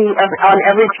Beverly Macy on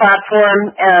every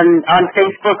platform, and on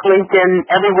Facebook, LinkedIn,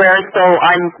 everywhere, so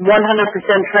I'm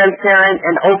 100% transparent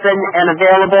and open and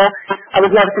available. I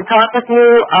would love to talk with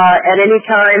you at any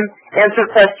time, answer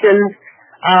questions,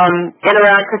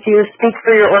 interact with you, speak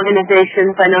for your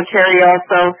organizations. I know Terry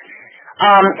also.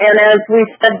 And as we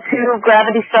said to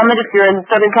Gravity Summit, if you're in the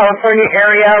Southern California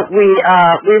area, we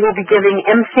will be giving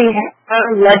MC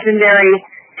Hammer, legendary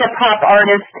hip-hop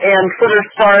artist and Twitter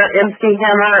star MC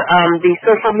Hammer, the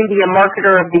Social Media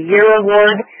Marketer of the Year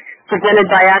Award, presented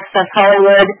by Access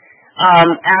Hollywood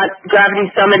at Gravity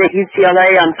Summit at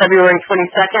UCLA on February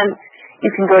 22nd.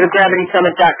 You can go to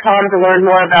gravitysummit.com to learn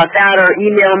more about that, or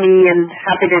email me, and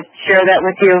happy to share that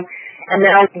with you. And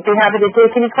then I'll be happy to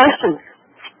take any questions.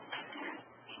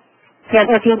 Yeah,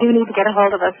 if you do need to get a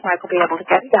hold of us, Mike will be able to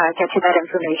get you that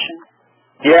information.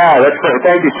 Yeah, that's great.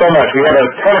 Thank you so much. We had a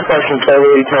ton of questions, so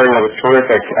really, Terry, that was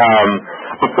terrific.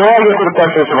 Before I get to the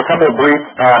questions, I have a couple of brief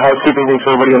housekeeping things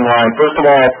for everybody in line. First of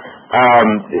all,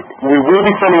 we will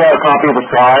be sending out a copy of the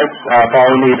slides.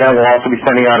 Following the event, we'll also be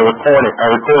sending out a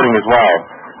recording as well.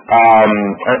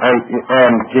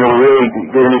 And you know, really,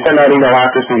 when you send out email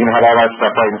after, so you can have all that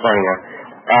stuff right in front of you.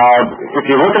 If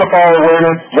you're looking to follow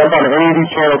awareness, jump on any of these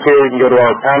channels here. You can go to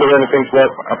our Pound Awareness Inc.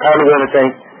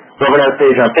 webinar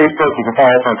page on Facebook. You can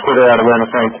follow us on Twitter at Awareness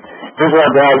Inc. Here's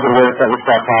our blog at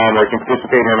awarenessnetworks.com, where you can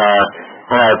participate in our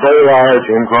very large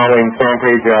and growing fan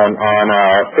page on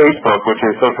Facebook, which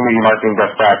is Social Media Marketing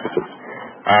Best Practices.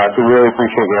 So we really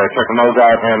appreciate you checking those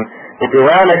out. And if you're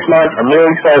around next month, I'm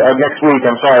really excited about this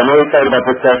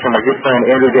session. My good friend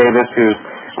Andrew Davis, who's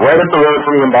right up the road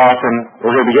from me in Boston.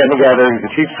 We're going to be getting together. He's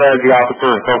the Chief Strategy Officer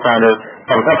and co-founder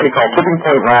of a company called Tipping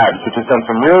Point Labs, which has done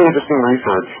some really interesting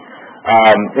research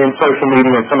in social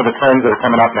media and some of the trends that are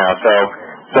coming up now.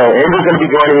 So Andrew's going to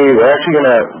be joining me. We're actually going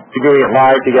to be doing it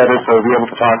live together, so we'll be able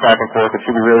to talk back and forth. It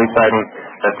should be really exciting.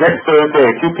 That's next Thursday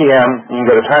at 2 p.m. You can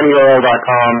go to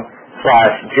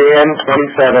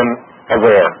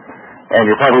tinyurl.com/jan27aware. And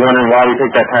you're probably wondering why we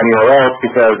take that tiny URL. It's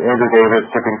because Andrew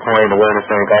Davis, Tipping Point, Awareness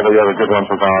Inc., all the other good ones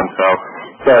were gone. So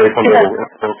sorry, it's a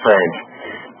little strange.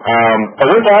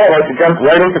 But with that, I'd like to jump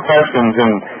right into questions.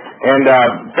 And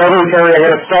Beverly, Terry, I'm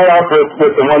going to start off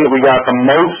with the one that we got the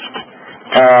most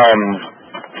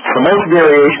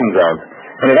variations of.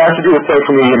 And it has to do with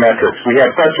social media metrics. We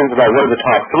had questions about what are the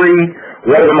top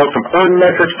 3, what are the most important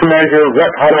metrics to measure,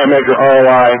 how do I measure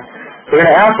ROI. We're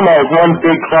going to ask them all as one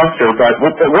big cluster, but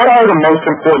what are the most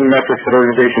important metrics that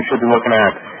organizations should be looking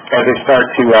at as they start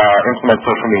to implement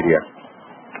social media?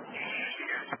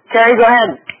 Terry, go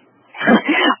ahead.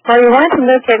 Well, you want to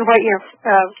look at what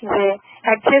the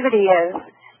activity is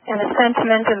and the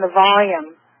sentiment and the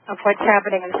volume of what's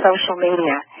happening in social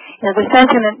media. You know, the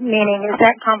sentiment meaning, is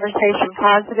that conversation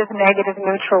positive, negative,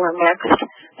 neutral, or mixed?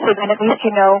 So then at least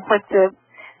you know what the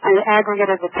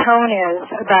aggregate of the tone is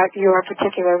about your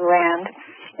particular brand.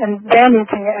 And then you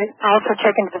can also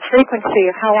check into the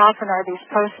frequency of how often are these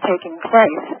posts taking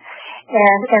place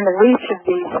and the reach of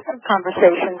these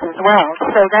conversations as well.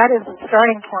 So that is the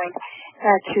starting point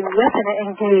to listen and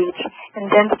engage and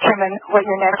then determine what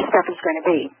your next step is going to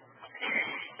be.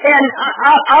 And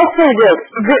I'll say this.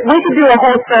 We could do a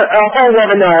whole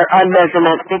webinar on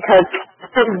measurement because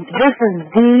this is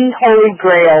the holy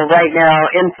grail right now.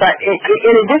 In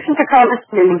addition to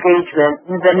conversation engagement,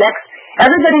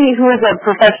 everybody who is a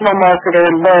professional marketer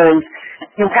learns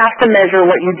you have to measure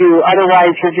what you do, otherwise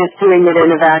you're just doing it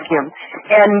in a vacuum.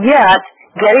 And yet,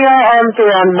 getting our arms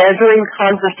around measuring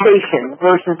conversation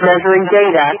versus measuring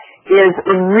data is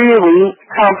really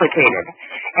complicated,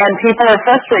 and people are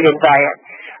frustrated by it.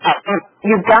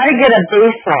 You've got to get a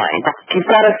baseline. You've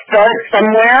got to start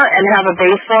somewhere and have a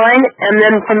baseline, and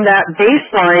then from that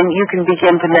baseline, you can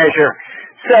begin to measure.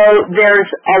 So there's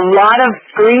a lot of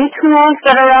free tools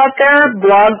that are out there,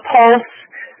 Blog Pulse,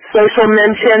 Social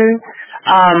Mention,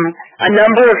 a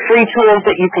number of free tools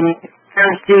that you can use.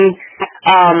 There's the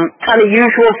kind of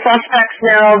usual suspects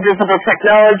now, Visible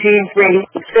Technologies, Radiant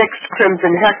 6,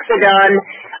 Crimson Hexagon,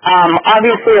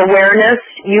 obviously awareness.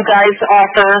 You guys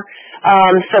offer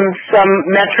some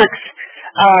metrics.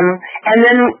 And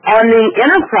then on the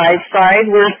enterprise side,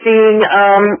 we're seeing,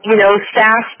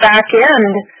 SaaS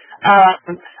back-end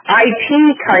IT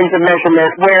kinds of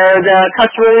measurement where the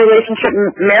customer relationship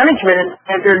management is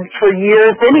measured for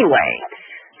years anyway.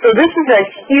 So this is a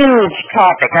huge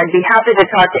topic. I'd be happy to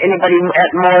talk to anybody at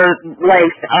more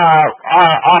length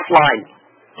offline.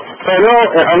 So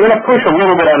I'm going to push a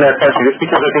little bit on that question just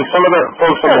because I think some of the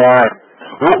folks on the line,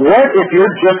 what if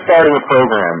you're just starting a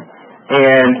program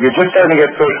and you're just starting to get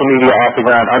social media off the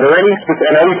ground? Are there any specific,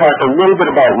 I know we talked a little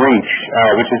bit about reach,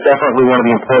 which is definitely one of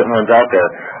the important ones out there.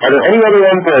 Are there any other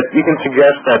ones that you can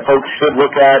suggest that folks should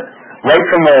look at right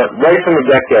from the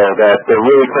get-go that they're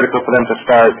really critical for them to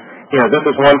start? This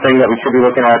is one thing that we should be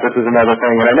looking at, this is another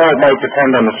thing, and I know it might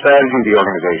depend on the strategy of the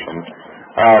organization.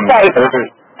 Right.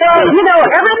 Well,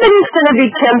 everybody's going to be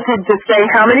tempted to say,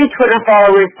 how many Twitter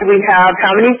followers do we have?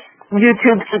 How many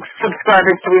YouTube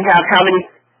subscribers do we have? How many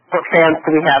Facebook fans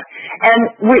do we have? And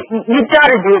you've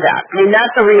got to do that. I mean,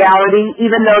 that's a reality,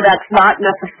 even though that's not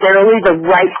necessarily the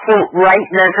right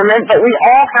measurement, but we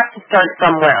all have to start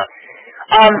somewhere.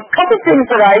 Couple things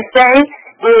that I say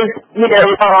is, look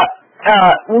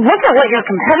at what your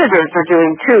competitors are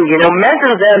doing too.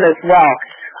 Measure them as well.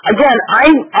 Again,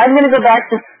 I'm going to go back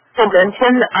to Social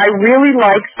Mention. I really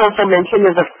like Social Mention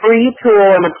as a free tool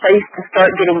and a place to start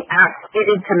getting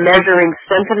acclimated to measuring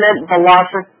sentiment,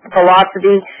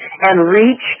 velocity, and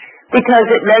reach, because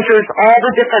it measures all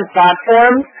the different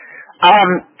platforms.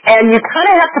 And you kind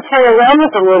of have to play around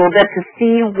with it a little bit to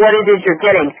see what it is you're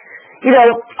getting.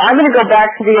 I'm going to go back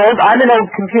to I'm an old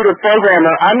computer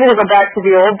programmer. I'm going to go back to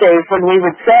the old days when we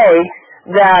would say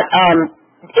that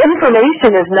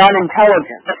information is not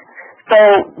intelligent. So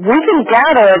we can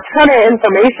gather a ton of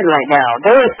information right now.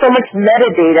 There is so much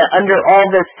metadata under all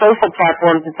this social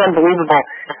platforms, it's unbelievable.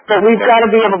 But we've got to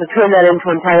be able to turn that into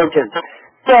intelligence.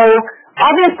 So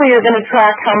obviously you're going to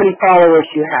track how many followers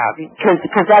you have,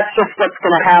 because that's just what's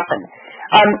going to happen.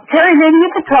 Terry, maybe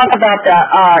you could talk about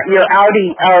your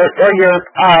Audi or your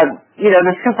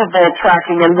the Super Bowl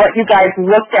tracking and what you guys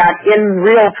looked at in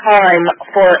real time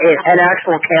for an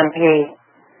actual campaign.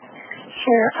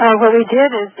 Sure. What we did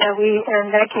is in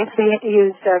that case, we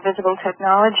used visible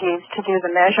technologies to do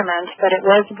the measurements, but it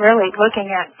was really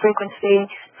looking at frequency,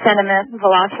 sentiment,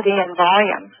 velocity, and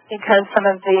volume, because some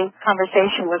of the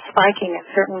conversation was spiking at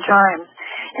certain times.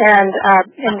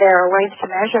 And there are ways to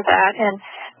measure that. And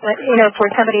for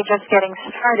somebody just getting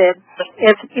started,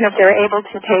 if they're able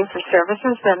to pay for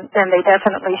services, then they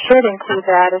definitely should include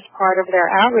that as part of their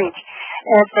outreach.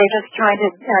 If they're just trying to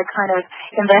kind of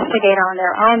investigate on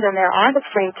their own, then there are the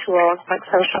free tools like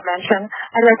Social Mention.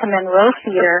 I recommend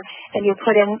Rowfeeder, and you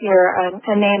put in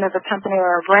a name of a company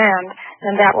or a brand,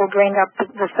 and that will bring up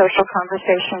the social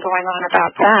conversation going on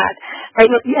about that. But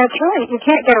it's really, you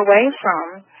can't get away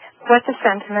from what the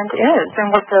sentiment is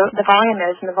and what the volume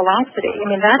is and the velocity. I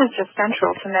mean, that is just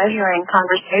central to measuring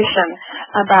conversation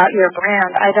about your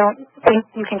brand. I don't think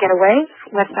you can get away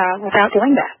without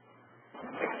doing that.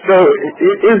 So,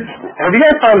 have you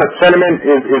guys found that sentiment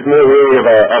is more really of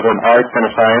an art than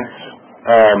a science?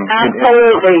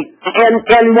 Absolutely.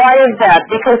 And why is that?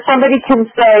 Because somebody can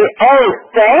say, "Oh,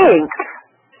 thanks,"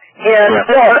 and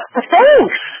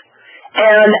thanks.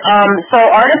 And so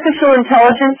artificial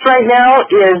intelligence right now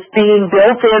is being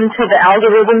built into the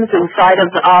algorithms inside of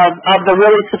the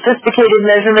really sophisticated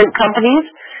measurement companies,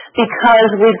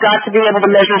 because we've got to be able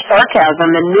to measure sarcasm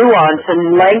and nuance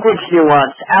and language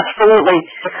nuance. Absolutely.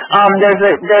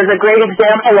 There's a great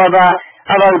example of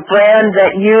a brand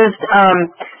that used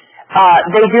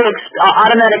they do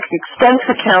automatic expense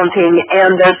accounting,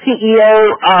 and their CEO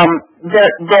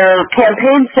their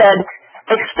campaign said,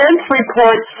 "Expense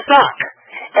reports suck."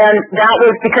 And that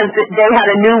was because they had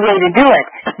a new way to do it.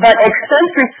 But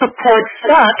expense reports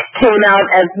suck came out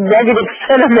as negative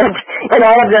sentiment in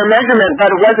all of their measurement,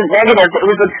 but it wasn't negative. It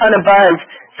was a ton of buzz.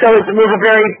 So it was a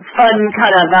very fun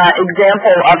kind of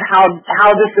example of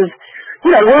how this is,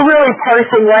 we're really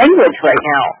parsing language right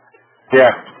now.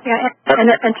 Yeah. Yeah,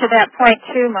 and to that point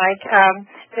too, Mike,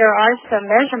 there are some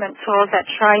measurement tools that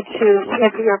try to,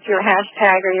 if your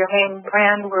hashtag or your main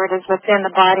brand word is within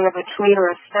the body of a tweet or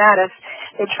a status,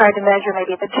 they try to measure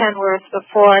maybe the 10 words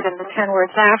before it and the 10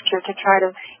 words after to try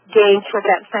to gauge what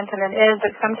that sentiment is,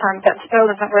 but sometimes that still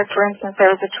doesn't work. For instance,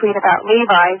 there was a tweet about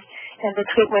Levi's, and the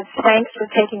tweet was, "Thanks for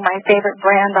taking my favorite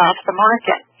brand off the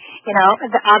market."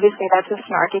 Obviously that's a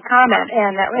snarky comment,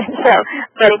 and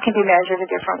but it can be measured a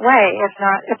different way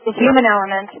if the human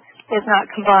element is not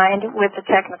combined with the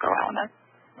technical element.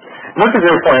 That's a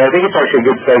great point. I think it's actually a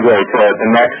good segue to the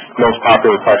next most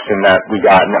popular question that we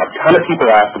got, and a ton of people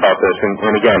asked about this,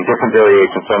 and again, different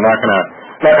variations. So I'm not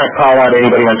gonna call out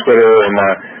anybody on Twitter and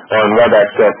on WebEx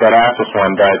that asked this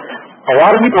one, but a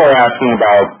lot of people are asking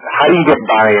about how do you get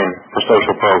buy-in for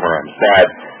social programs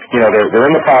that. They're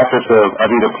in the process of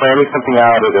either planning something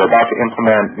out or they're about to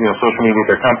implement, social media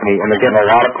at their company, and they're getting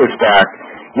a lot of pushback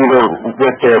either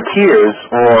with their peers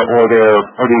or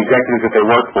the executives that they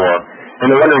work for.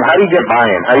 And they're wondering, how do you get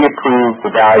buy-in? How do you prove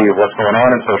the value of what's going on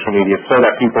in social media so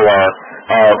that people are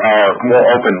more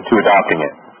open to adopting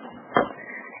it?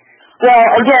 Well,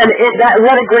 again,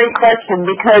 what a great question,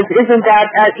 because isn't that,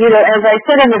 as I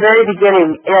said in the very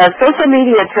beginning, social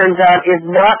media, turns out, is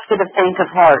not for the faint of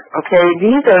heart, okay?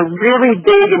 These are really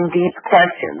big and deep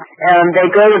questions, and they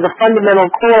go to the fundamental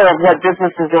core of what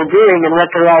businesses are doing and what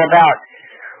they're all about.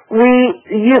 We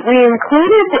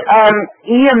included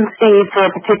EMC for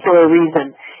a particular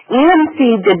reason. EMC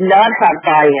did not have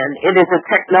buy-in. It is a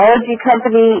technology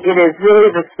company. It is really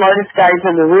the smartest guys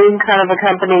in the room kind of a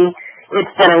company.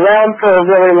 It's been around for a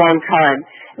really long time.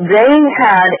 They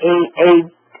had a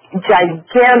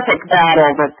gigantic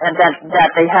battle that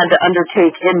they had to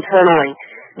undertake internally.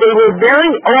 They were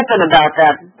very open about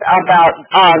that, about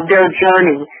their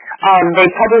journey. They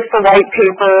published a white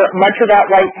paper. Much of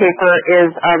that white paper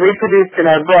is reproduced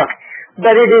in our book.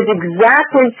 But it is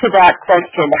exactly to that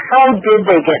question. How did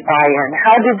they get buy-in?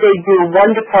 How did they do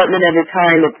one department at a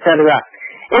time, et cetera?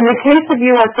 In the case of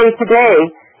USA Today,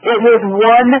 it was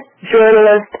one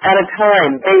journalist at a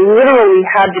time. They literally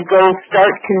had to go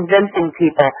start convincing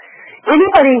people.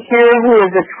 Anybody here who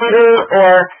is a Twitter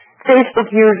or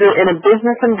Facebook user in a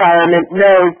business environment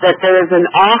knows that there is an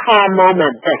aha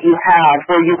moment that you have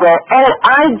where you go, oh,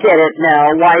 I get it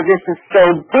now, why this is so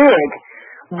big.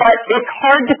 But it's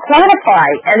hard to quantify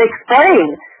and explain.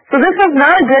 So this is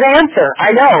not a good answer,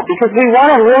 I know, because we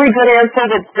want a really good answer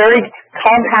that's very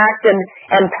compact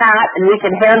and pat, and we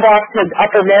can hand off to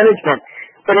upper management.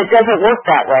 But it doesn't work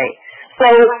that way. So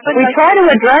we try to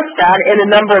address that in a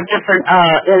number of different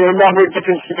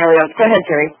scenarios. Go ahead,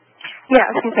 Jerry. Yeah,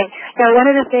 excuse me. Now,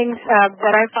 one of the things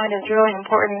that I find is really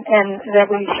important and that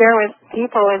we share with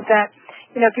people is that,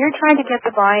 if you're trying to get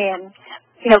the buy-in,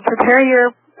 prepare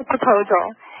your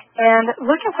proposal and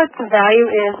look at what the value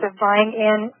is of buying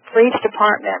in for each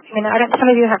department. Some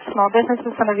of you have small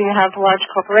businesses, some of you have large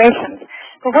corporations.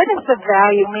 But what is the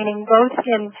value, meaning both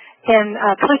in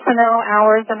personnel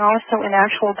hours and also in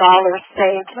actual dollars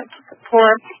saved? For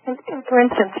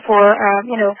instance, for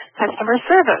customer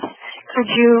service, could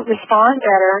you respond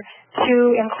better to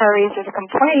inquiries or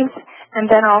complaints, and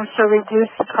then also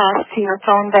reduce the cost to your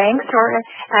phone banks, or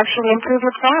actually improve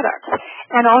your products?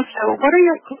 And also, what are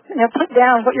your put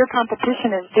down what your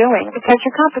competition is doing, because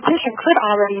your competition could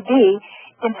already be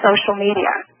in social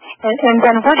media, and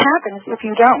then what happens if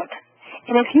you don't?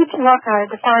 And if you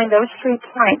define those 3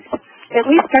 points, at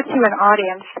least gets you an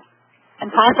audience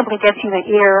and possibly gets you the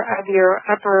ear of your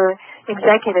upper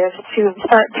executives to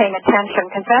start paying attention,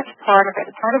 because that's part of it.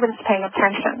 Part of it is paying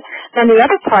attention. Then the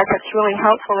other part that's really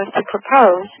helpful is to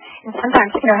propose. And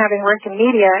sometimes, having worked in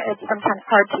media, it's sometimes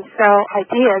hard to sell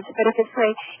ideas. But if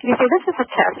you say, this is a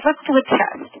test, let's do a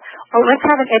test. Or let's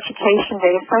have an education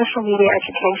day, a social media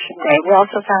education day. We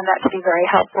also found that to be very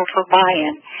helpful for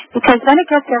buy-in, because then it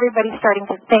gets everybody starting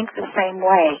to think the same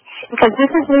way, because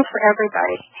this is new for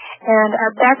everybody. And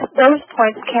those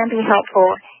points can be helpful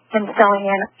in selling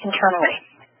in internally.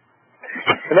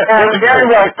 Very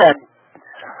well said.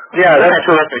 Yeah, that's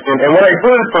terrific. And what I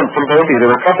heard from both of you, there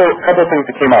were a couple things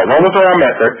that came out. One was around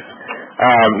metrics.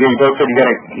 You both said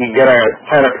you gotta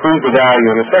kind of prove the value,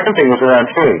 and the second thing was around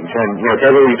change. And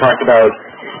Deborah, you talked about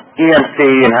EMC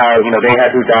and how they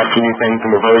had to adapt to new things and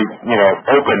were very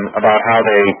open about how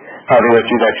they went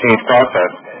through that change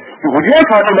process. Would you mind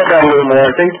talking about that a little more?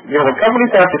 I think when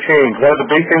companies have to change, one of the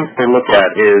big things they look at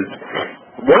is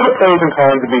what are the pros and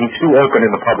cons of being too open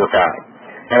in the public eye?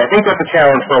 And I think that's a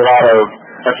challenge for a lot of,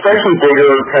 especially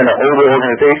bigger, kind of older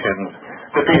organizations,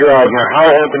 to figure out how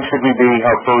open should we be,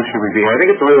 how closed should we be. And I think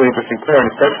it's a really interesting point,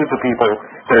 especially for people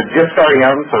that are just starting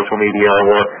out in social media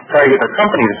or trying to get their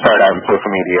company to start out in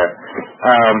social media,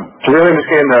 to really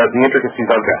understand the intricacies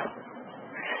of that.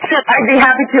 Sure, I'd be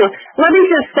happy to. Let me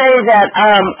just say that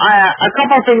a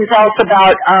couple of things also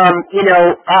about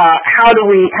how do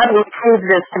we prove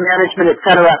this to management, et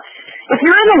cetera. If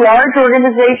you're in a large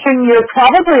organization, you're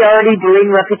probably already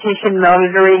doing reputation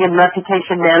monitoring and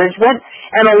reputation management,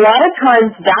 and a lot of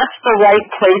times that's the right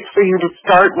place for you to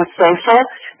start with social,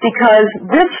 because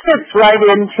this fits right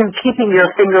into keeping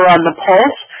your finger on the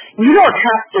pulse. You don't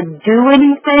have to do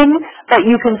anything, but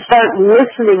you can start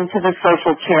listening to the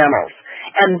social channels.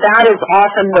 And that is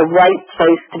often the right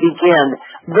place to begin,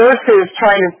 versus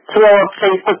trying to throw up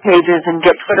Facebook pages and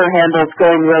get Twitter handles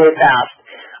going really fast.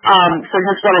 So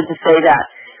just wanted to say that.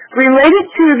 Related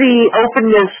to the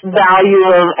openness value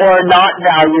or not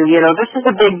value,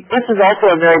 this is also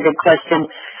a very big question.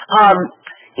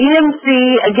 EMC,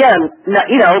 again,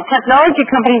 technology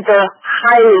companies are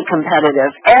highly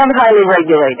competitive and highly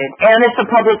regulated, and it's a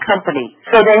public company.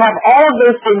 So they have all of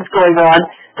those things going on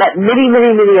that many,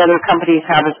 many, many other companies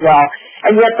have as well,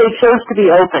 and yet they chose to be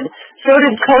open. So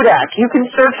did Kodak. You can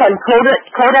search on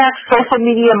Kodak's social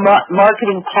media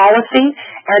marketing policy,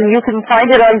 and you can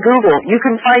find it on Google. You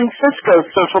can find Cisco's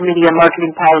social media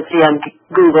marketing policy on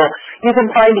Google. You can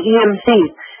find EMC.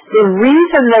 The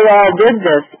reason they all did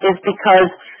this is because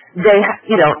they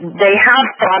have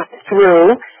thought it through.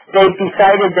 They've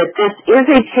decided that this is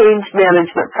a change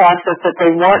management process that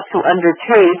they want to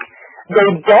undertake. They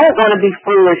don't want to be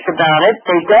foolish about it.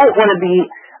 They don't want to be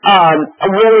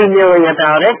willy-nilly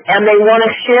about it, and they want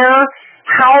to share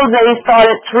how they thought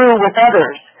it through with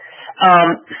others.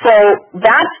 So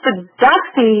that's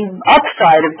the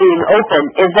upside of being open,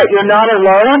 is that you're not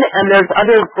alone, and there's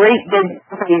other great big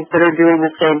companies that are doing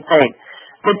the same thing.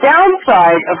 The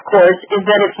downside, of course, is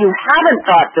that if you haven't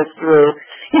thought this through,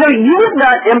 you would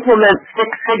not implement Six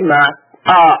Sigma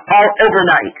all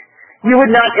overnight. You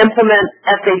would not implement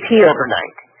SAP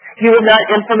overnight. You would not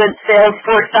implement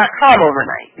Salesforce.com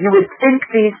overnight. You would think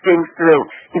these things through.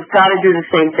 You've got to do the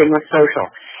same thing with social.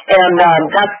 And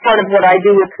that's part of what I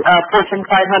do with Fortune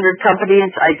 500 companies.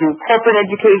 I do corporate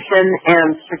education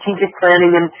and strategic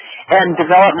planning and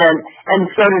development, and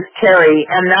so does Terry,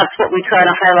 and that's what we try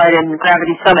to highlight in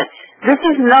Gravity Summit. This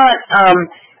is not,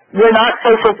 we're not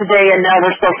social today and now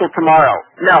we're social tomorrow.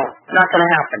 No, not going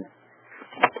to happen.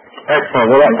 Excellent.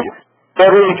 Well,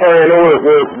 Beverly and Terry, I know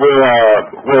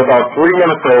we're about 3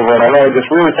 minutes over, and I want to just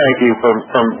really thank you for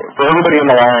everybody on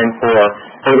the line, for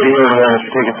everybody here in the room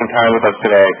for taking some time with us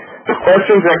today. The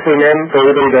questions that came in for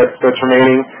everybody that's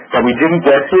remaining that we didn't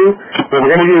get to, what we're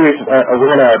going to do is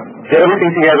we're going to get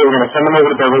everything together. We're going to send them over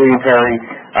to Beverly and Terry.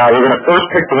 We're going to first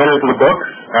pick the winners of the books.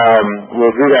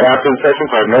 We'll do that after the session,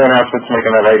 so I have no announcements to make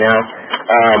on that right now.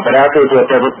 But afterwards, we'll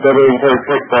let Beverly and Terry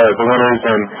pick the winners,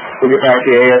 and we'll get back to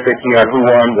you ASAP on who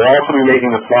won. We'll also be making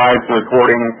the slides, the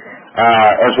recording,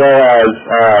 as well as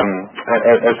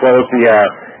the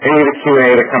any of the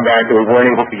Q&A that come back that we weren't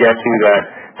able to get to that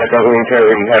Beverly and Terry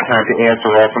had time to answer.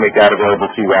 We'll also make that available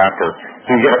to you after.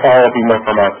 So you get a follow-up email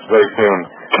from us very soon.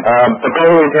 But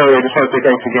Beverly and Terry, I just want to say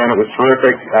thanks again. It was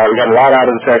terrific. We got a lot out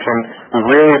of the session.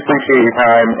 We really appreciate your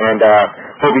time, and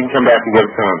hope you can come back again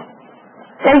soon.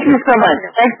 Thank you so much.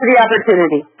 Thanks for the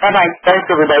opportunity. Bye-bye. Thanks,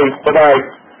 everybody.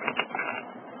 Bye-bye.